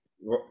preference.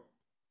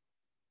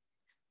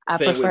 I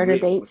prefer to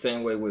date.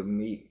 Same way with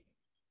me.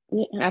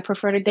 I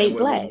prefer to Same date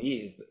way with black, me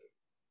is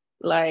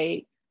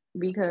like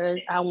because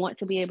I want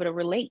to be able to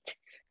relate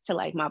to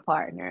like my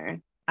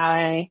partner.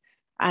 I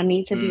I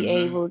need to be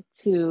mm-hmm. able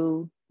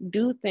to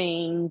do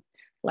things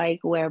like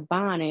wear a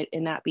bonnet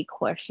and not be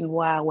questioned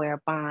why I wear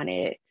a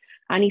bonnet.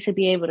 I need to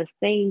be able to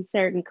say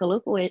certain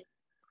colloquial,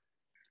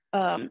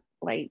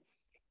 like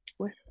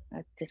what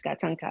I just got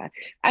tongue tied.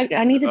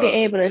 I need to be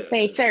able to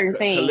say certain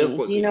things,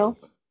 you know.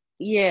 Colloquials.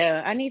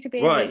 Yeah, I need to be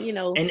able to, Right. you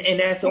know, And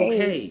that's say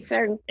okay.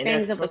 certain And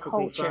that's things of the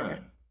perfectly culture.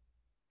 fine.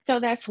 So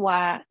that's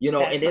why You know,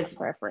 that's and my it's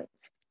preference.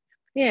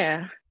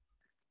 Yeah.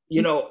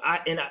 you know,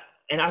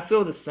 I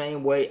feel the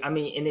same way. I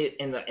mean,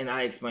 and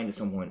I explained to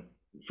someone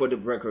for the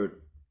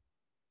record,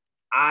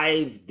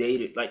 I've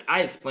dated like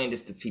I explained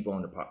this to people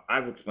on the pod.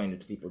 I've explained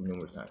it to people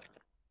numerous times.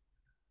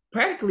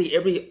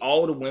 Practically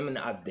all the women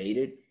I've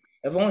dated,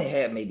 I've only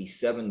had maybe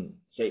 7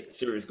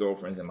 serious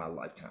girlfriends in my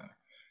lifetime.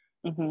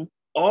 Mm-hmm.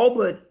 All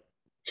but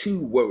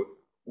 2 were,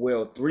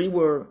 well, 3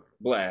 were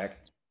black,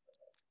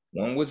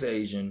 1 was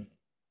Asian,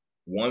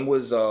 1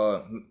 was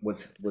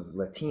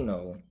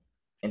Latino,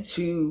 and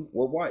 2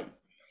 were white.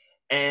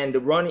 And the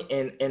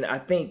running and I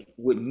think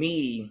with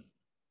me,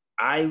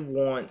 I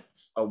want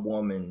a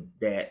woman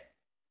that,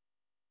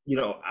 you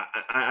know,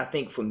 I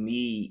think for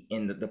me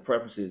in the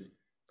preferences,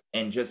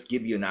 and just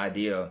give you an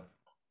idea,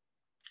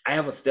 I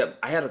had a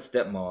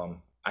stepmom.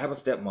 I have a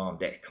stepmom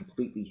that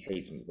completely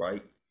hates me,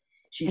 right?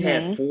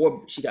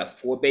 Mm-hmm. She got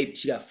 4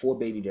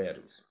 baby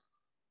daddies.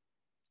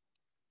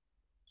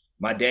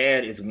 My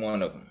dad is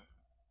one of them.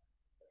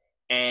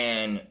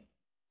 And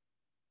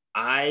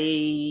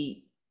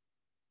I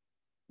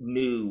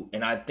knew,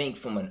 and I think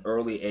from an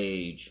early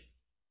age,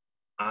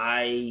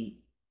 I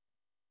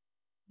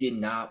did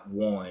not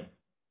want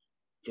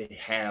to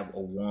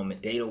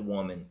date a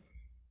woman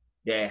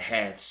that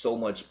had so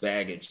much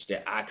baggage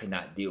that I could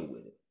not deal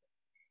with it.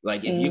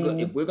 Like Mm,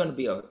 if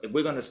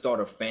we're gonna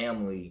start a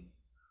family,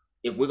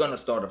 if we're gonna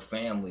start a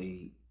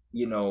family,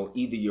 you know,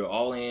 either you're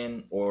all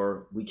in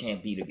or we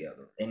can't be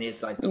together. And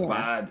it's like the yeah.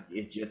 vibe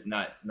is just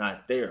not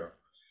there.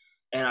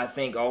 And I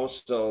think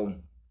also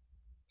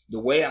the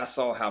way I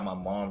saw how my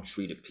mom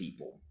treated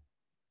people,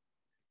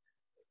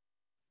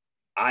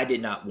 I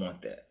did not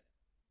want that.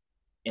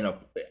 You know,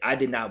 I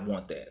did not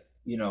want that.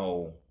 You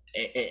know,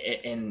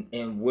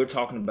 and we're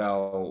talking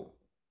about,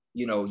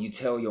 you know, you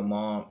tell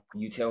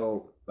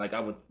like I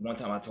would one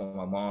time I told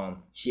my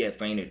mom she had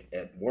fainted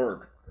at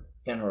work,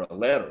 sent her a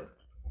letter,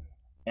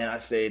 and I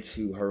sent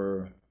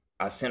her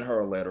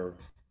a letter,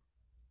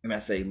 and I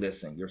say,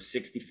 listen, you're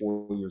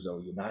 64 years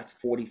old, you're not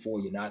 44,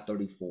 you're not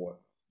 34,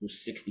 you're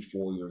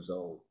 64 years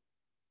old,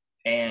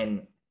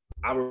 and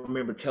I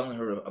remember telling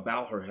her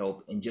about her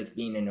help and just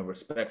being in a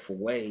respectful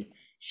way.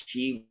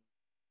 She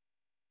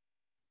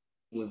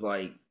was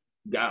like,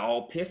 got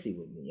all pissy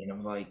with me. And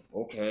I'm like,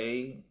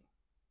 okay,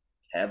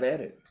 have at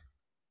it.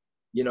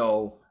 You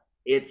know,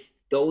 it's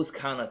those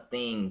kind of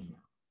things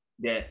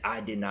that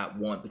I did not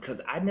want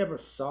because I never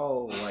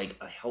saw like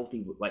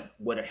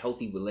what a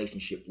healthy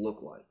relationship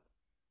looked like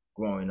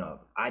growing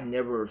up. I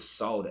never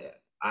saw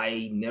that.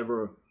 I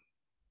never,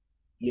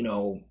 you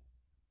know,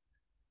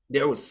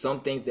 there was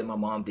some things that my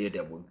mom did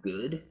that were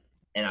good.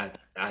 And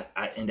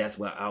and that's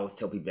why I always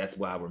tell people that's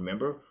why I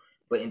remember.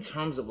 But in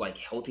terms of like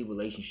healthy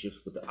relationships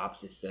with the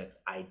opposite sex,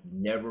 I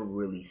never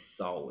really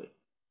saw it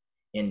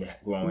in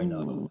growing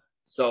up. Mm.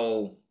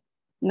 So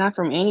Not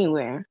from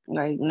anywhere.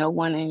 Like no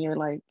one in your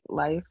like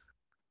life.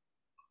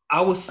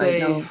 I would Like say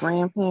no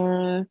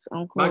grandparents,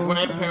 uncle, aunt.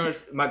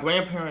 my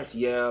grandparents,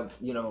 yeah,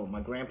 you know,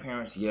 my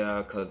grandparents,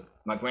 yeah, because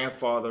my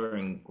grandfather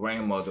and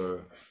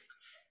grandmother,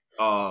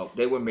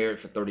 they were married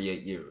for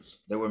 38 years.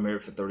 They were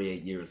married for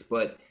 38 years.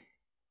 But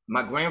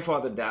my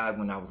grandfather died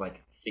when I was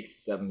like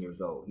 6, 7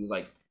 years old. He was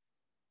like,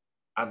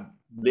 I've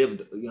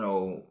lived, you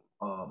know,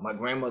 my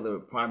grandmother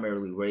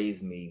primarily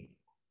raised me,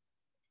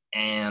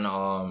 and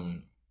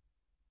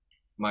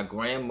my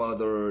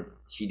grandmother,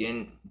 she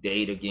didn't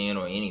date again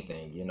or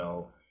anything, you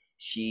know.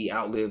 She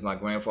outlived my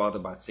grandfather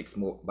by 6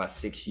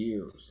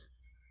 years.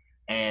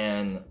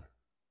 And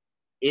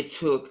it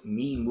took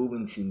me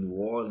moving to New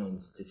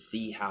Orleans to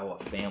see how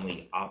a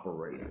family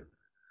operated.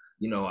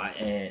 You know,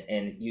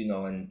 and you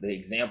know, and the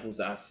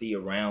examples I see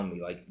around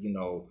me, like, you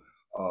know,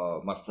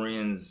 my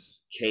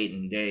friends Kate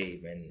and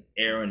Dave and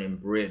Aaron and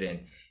Britt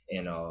and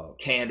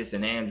Candace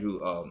and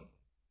Andrew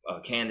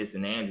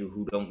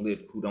who don't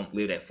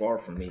live that far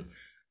from me.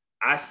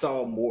 I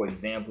saw more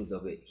examples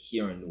of it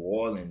here in New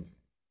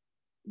Orleans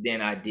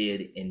than I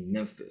did in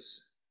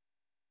Memphis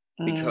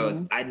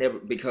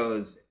Mm,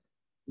 because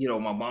you know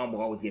my mom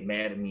will always get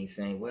mad at me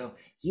saying, "Well,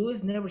 you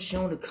was never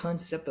shown the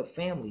concept of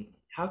family.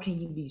 How can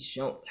you be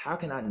shown? How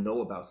can I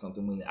know about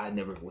something when I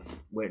never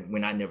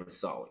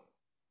saw it?"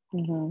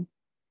 mm-hmm.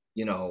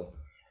 You know,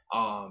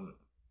 um,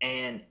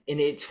 and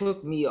it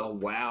took me a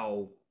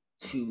while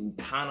to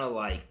kind of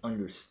like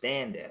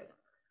understand that.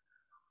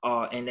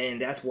 And then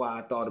that's why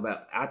I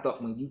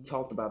thought when you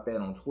talked about that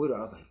on Twitter,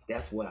 I was like,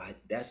 that's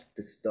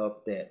the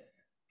stuff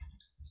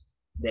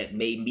that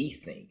made me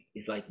think.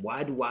 It's like,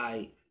 why did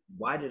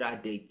I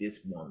date this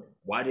woman?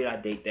 Why did I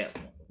date that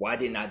woman? Why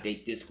didn't I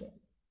date this woman?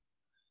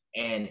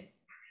 And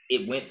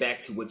it went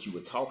back to what you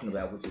were talking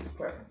about with these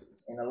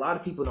preferences. And a lot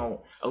of people,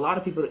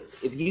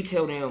 if you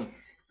tell them,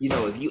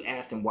 if you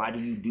ask them, why do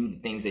you do the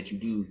things that you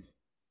do,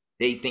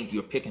 they think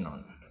you're picking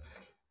on them.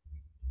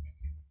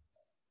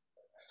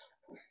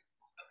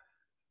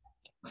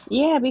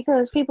 Yeah,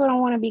 because people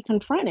don't want to be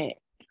confronted.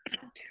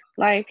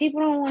 Like,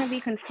 people don't want to be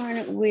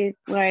confronted with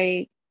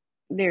like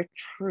their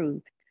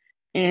truth.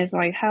 And it's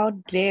like, how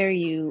dare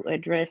you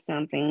address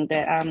something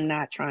that I'm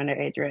not trying to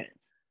address?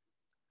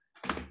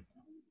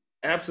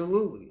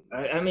 Absolutely.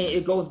 I mean,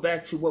 it goes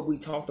back to what we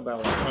talked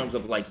about in terms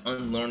of like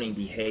unlearning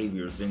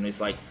behaviors, and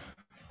it's like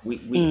we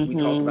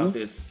talked about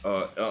this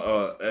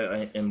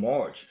in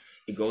March.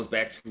 It goes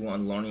back to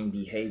unlearning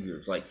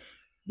behaviors. Like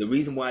the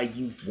reason why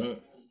you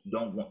don't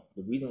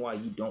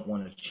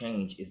want to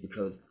change is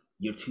because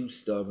you're too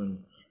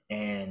stubborn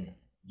and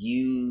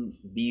you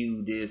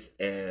view this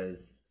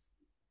as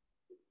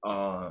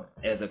an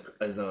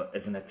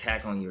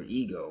attack on your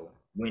ego,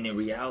 when in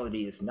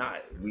reality it's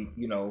not.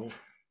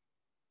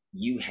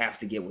 You have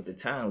to get with the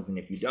times, and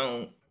if you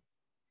don't,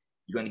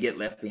 you're going to get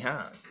left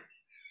behind.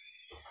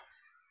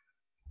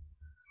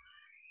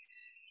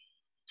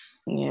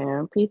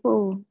 Yeah,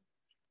 people,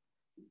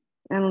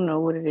 I don't know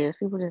what it is.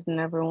 People just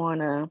never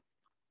want to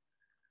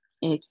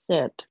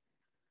accept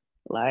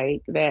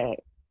like that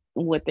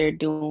what they're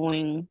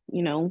doing,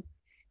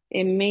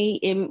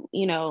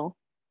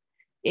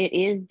 it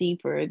is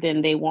deeper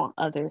than they want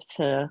others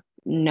to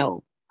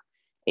know.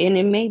 And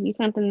it may be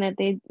something that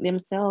they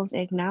themselves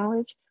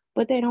acknowledge,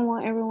 but they don't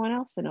want everyone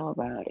else to know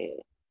about it.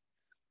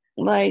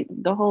 Like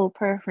the whole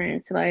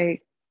preference,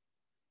 like,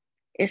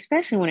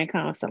 especially when it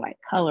comes to like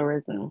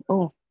colorism.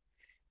 Oh,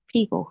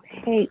 people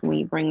hate when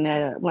you bring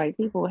that up. Like,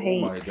 people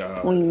hate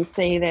when you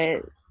say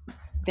that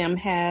them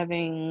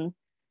having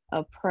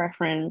a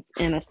preference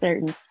in a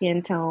certain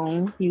skin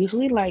tone,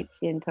 usually light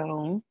skin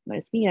tone,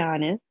 let's be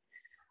honest.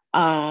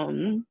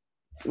 Like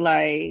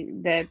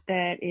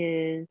that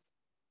is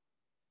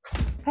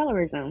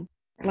colorism.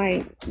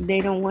 Like, they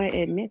don't want to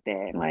admit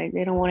that. Like,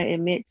 they don't want to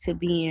admit to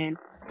being,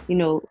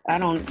 I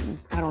don't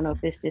know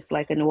if it's just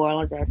like a New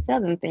Orleans or a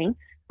Southern thing,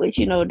 but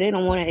they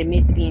don't want to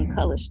admit to being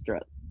color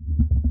struck.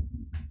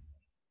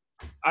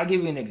 I'll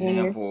give you an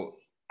example.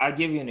 Our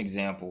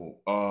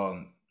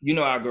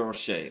girl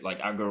Shay,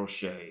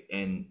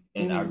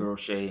 and our girl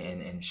Shay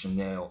and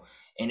Chanel.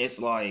 And it's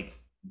like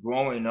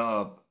growing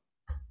up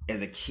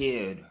as a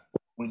kid,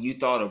 when you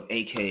thought of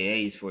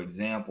AKAs, for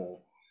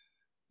example,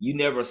 you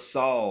never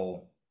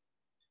saw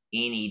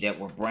any that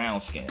were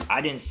brown skinned.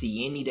 I didn't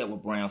see any that were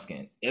brown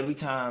skinned. Every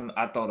time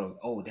I thought of,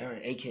 oh, they're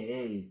an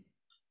AKA,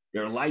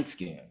 they're light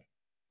skinned.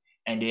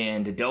 And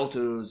then the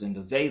Deltas and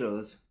the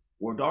Zetas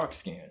were dark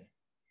skinned.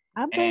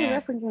 I blame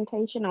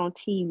representation on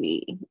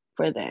TV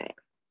for that.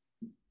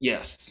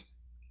 Yes.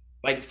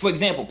 Like, for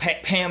example,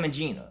 Pam and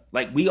Gina.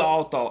 Like, we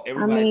all thought,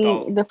 everybody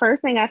thought. The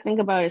first thing I think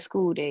about is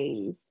School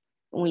Days,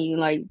 when you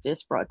like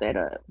just brought that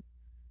up.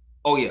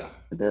 Oh, yeah.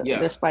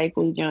 The Spike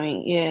Lee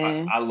joint.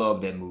 Yeah. I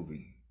love that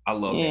movie. I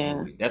love that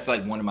movie. That's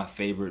like one of my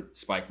favorite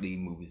Spike Lee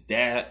movies.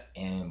 That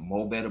and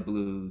Mo Better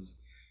Blues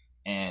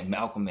and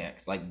Malcolm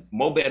X. Like,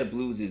 Mo Better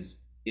Blues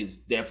is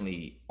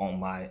definitely on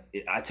my.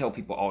 I tell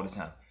people all the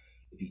time,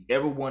 if you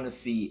ever want to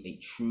see a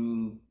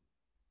true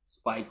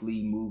Spike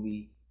Lee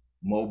movie,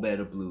 Mo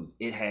Better Blues.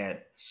 It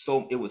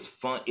was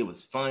fun. It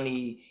was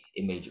funny.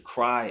 It made you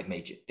cry. It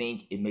made you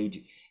think.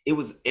 It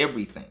was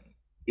everything.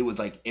 It was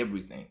like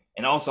everything.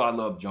 And also, I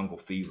love Jungle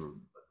Fever,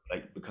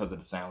 like, because of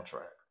the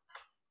soundtrack.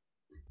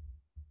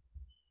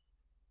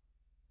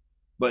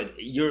 But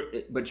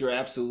you're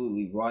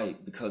absolutely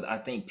right, because I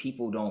think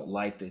people don't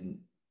like to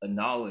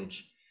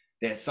acknowledge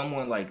that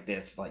someone like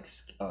that's like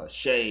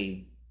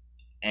Shay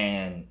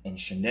and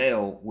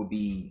Chanel would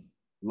be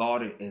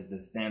lauded as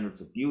the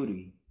standards of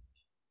beauty,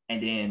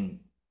 and then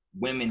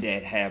women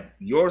that have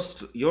your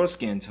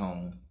skin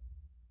tone,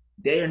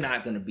 they're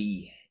not going to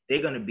be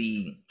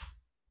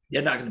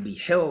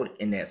held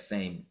in that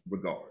same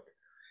regard.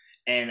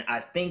 And I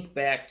think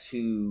back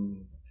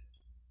to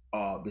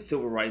the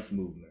civil rights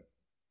movement,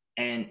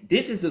 and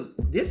this is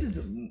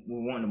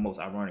one of the most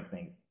ironic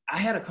things. I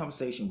had a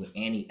conversation with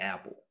Annie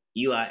Apple,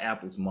 Eli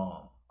Apple's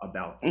mom,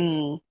 about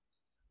this.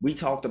 We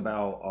talked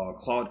about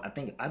Claude. I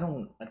think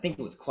it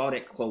was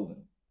Claudette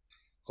Cloven.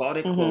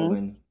 Claudette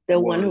Cloven, the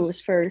one who was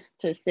first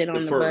to sit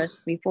on the bus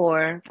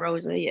before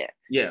Rosa. Yeah.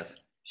 Yes,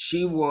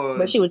 she was.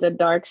 But she was a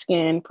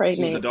dark-skinned pregnant.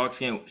 She was a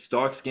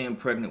dark-skinned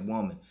pregnant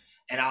woman,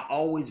 and I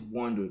always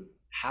wondered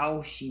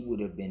how she would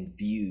have been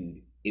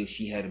viewed if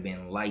she had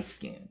been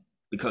light-skinned,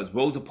 because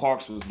Rosa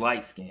Parks was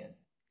light-skinned.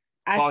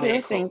 I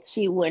still think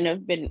she wouldn't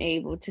have been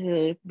able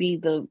to be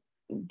the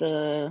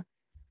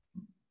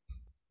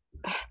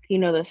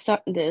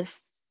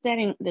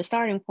the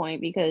starting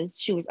point because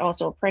she was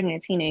also a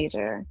pregnant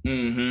teenager.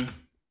 Mm-hmm.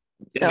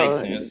 That makes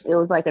So sense. it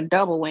was like a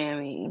double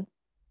whammy.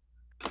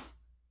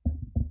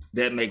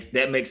 That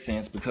makes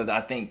sense because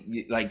I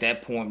think like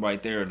that point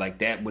right there, like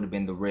that would have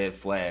been the red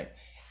flag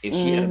if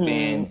she had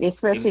been.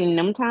 Especially in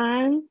them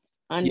times,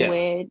 Yeah.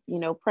 unwed,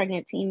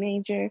 pregnant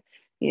teenager.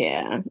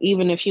 Yeah.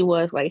 Even if she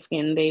was light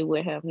skinned, they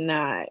would have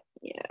not.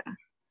 Yeah.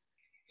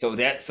 So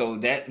that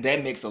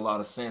makes a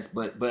lot of sense.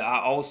 But I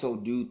also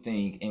do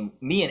think, and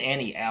me and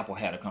Annie Apple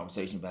had a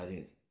conversation about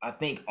this. I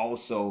think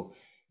also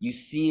you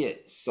see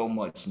it so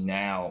much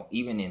now,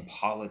 even in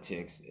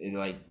politics,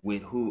 like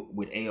with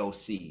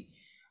AOC.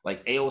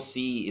 Like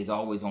AOC is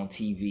always on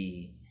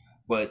TV,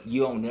 but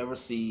you don't never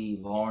see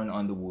Lauren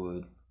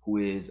Underwood, who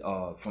is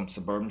from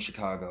suburban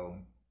Chicago,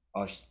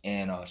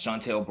 and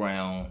Chantel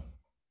Brown.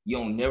 You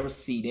don't never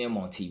see them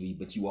on TV,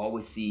 but you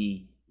always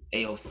see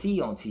AOC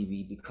on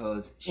TV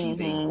because she's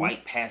a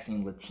white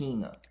passing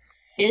Latina.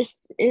 It's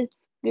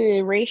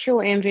the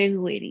racial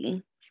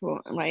ambiguity.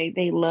 For like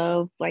they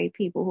love like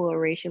people who are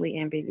racially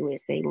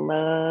ambiguous. They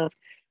love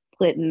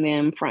putting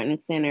them front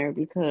and center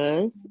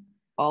because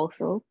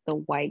also the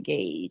white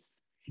gaze.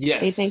 They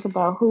Yes. think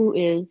about who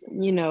is,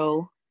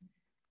 who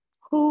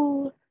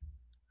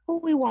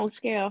we won't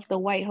scare off the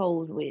white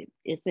holes with,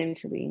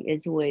 essentially,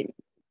 is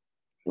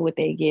what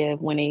they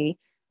give when they,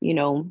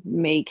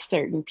 make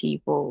certain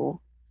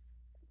people,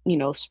 the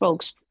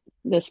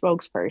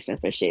spokesperson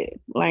for shit.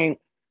 Like,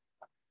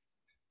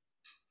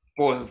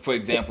 Or for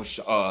example,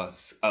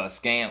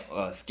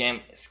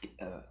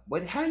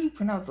 what? How do you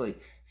pronounce like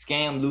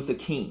Scam Luther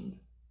King?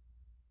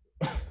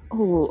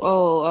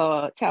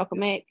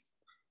 Talcum X.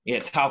 Yeah,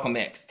 Talcum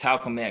X.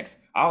 Talcum X.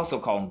 I also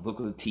call him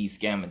Booker T.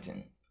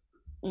 Scamington.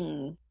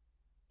 Mm.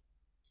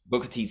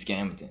 Booker T.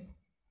 Scamington.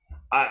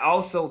 I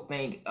also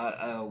think.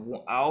 I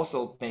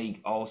also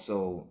think. I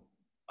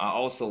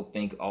also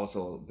think.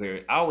 Also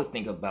very. I always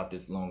think about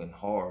this long and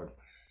hard.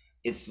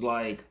 It's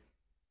like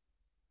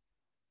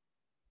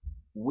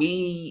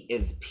we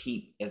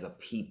as a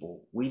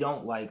people, we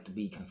don't like to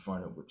be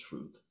confronted with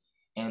truth.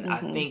 And I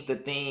think the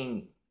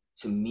thing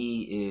to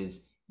me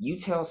is you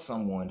tell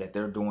someone that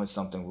they're doing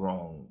something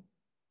wrong,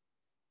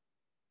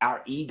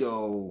 our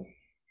ego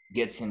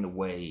gets in the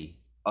way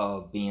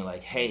of being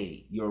like,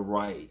 hey, you're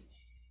right.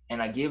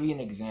 And I give you an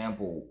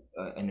example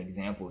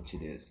to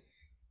this.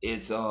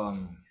 It's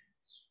I'll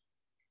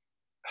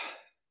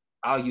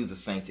use a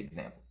Saints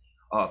example.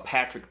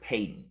 Patrick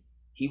Payton.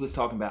 He was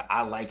talking about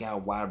I like our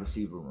wide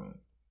receiver room.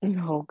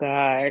 Oh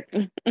God.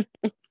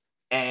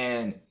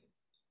 And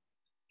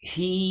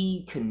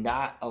he could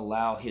not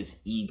allow his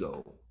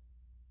ego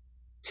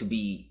to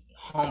be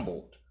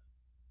humbled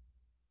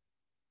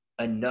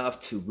enough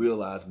to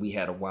realize we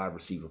had a wide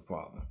receiver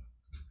problem.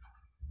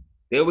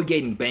 They were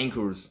getting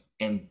bankers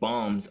and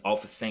bums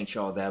off of St.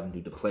 Charles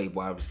Avenue to play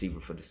wide receiver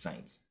for the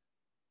Saints.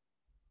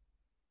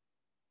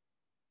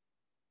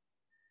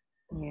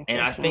 Yeah,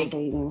 And I think,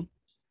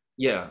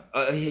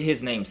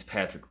 his name's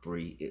Patrick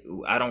Bria.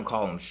 I don't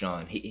call him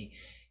Sean.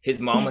 His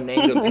mama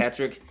named him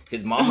Patrick.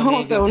 His mama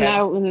named him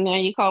Patrick. Now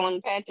you call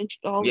him Patrick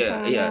all the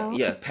time now?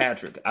 Yeah,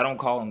 Patrick. I don't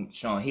call him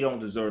Sean. He don't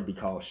deserve to be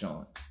called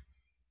Sean.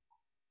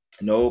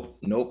 Nope.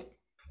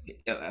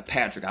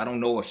 Patrick. I don't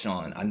know a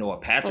Sean. I know a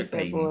Patrick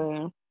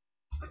Payton.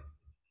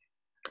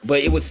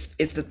 But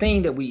it's the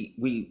thing that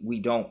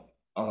we don't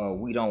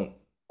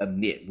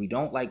admit. We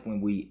don't like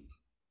when we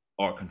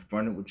are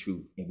confronted with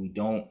truth, and we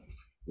don't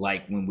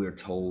like when we're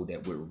told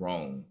that we're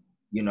wrong.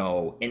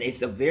 And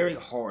it's a very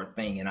hard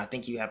thing, and I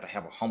think you have to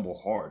have a humble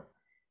heart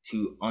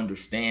to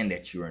understand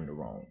that you're in the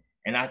wrong.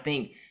 And I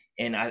think,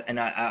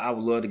 I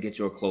would love to get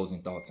your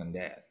closing thoughts on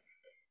that.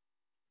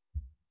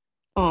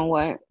 On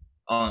what?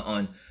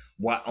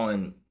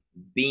 On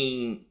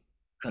being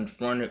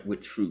confronted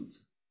with truth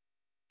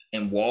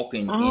and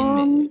walking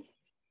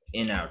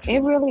in our truth.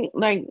 It really,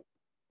 like,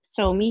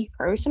 so me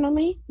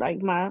personally,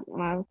 like my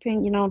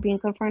opinion on being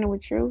confronted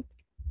with truth.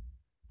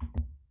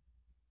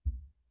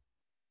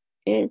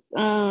 It's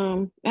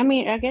I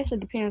mean, I guess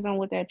it depends on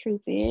what that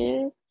truth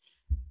is.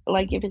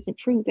 Like if it's a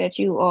truth that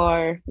you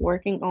are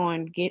working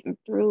on getting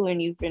through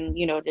and you've been,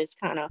 just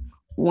kind of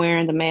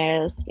wearing the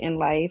mask in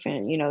life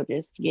and,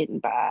 just getting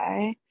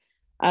by,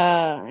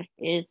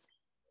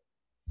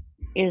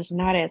 it's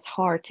not as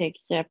hard to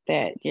accept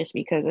that just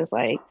because it's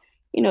like,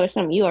 it's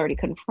something you already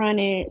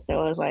confronted.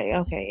 So it's like,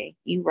 okay,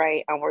 you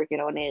right, I'm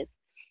working on this.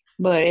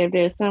 But if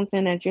there's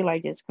something that you're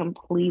like just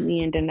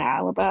completely in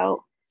denial about,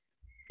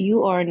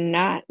 you are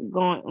not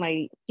going,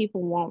 like,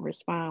 people won't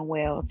respond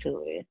well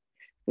to it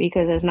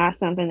because it's not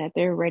something that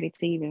they're ready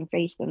to even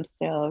face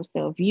themselves.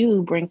 So if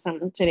you bring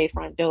something to their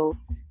front door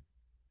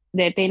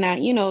that they're not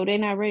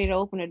ready to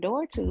open the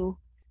door to,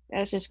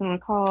 that's just going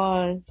to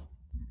cause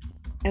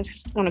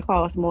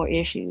more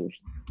issues.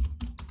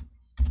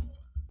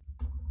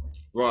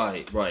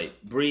 Right.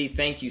 Bree,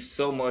 thank you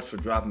so much for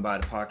dropping by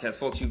the podcast.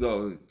 Folks,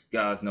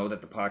 guys know that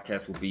the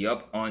podcast will be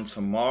up on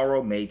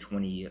tomorrow, May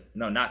 20th.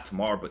 No, not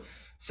tomorrow, but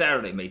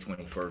Saturday, May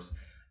 21st.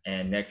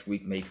 And next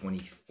week, May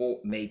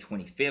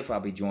 25th, I'll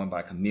be joined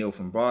by Camille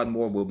from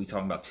Broadmoor. We'll be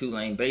talking about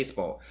Tulane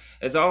baseball.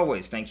 As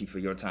always, thank you for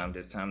your time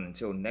this time.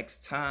 Until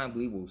next time,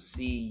 we will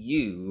see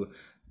you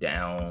down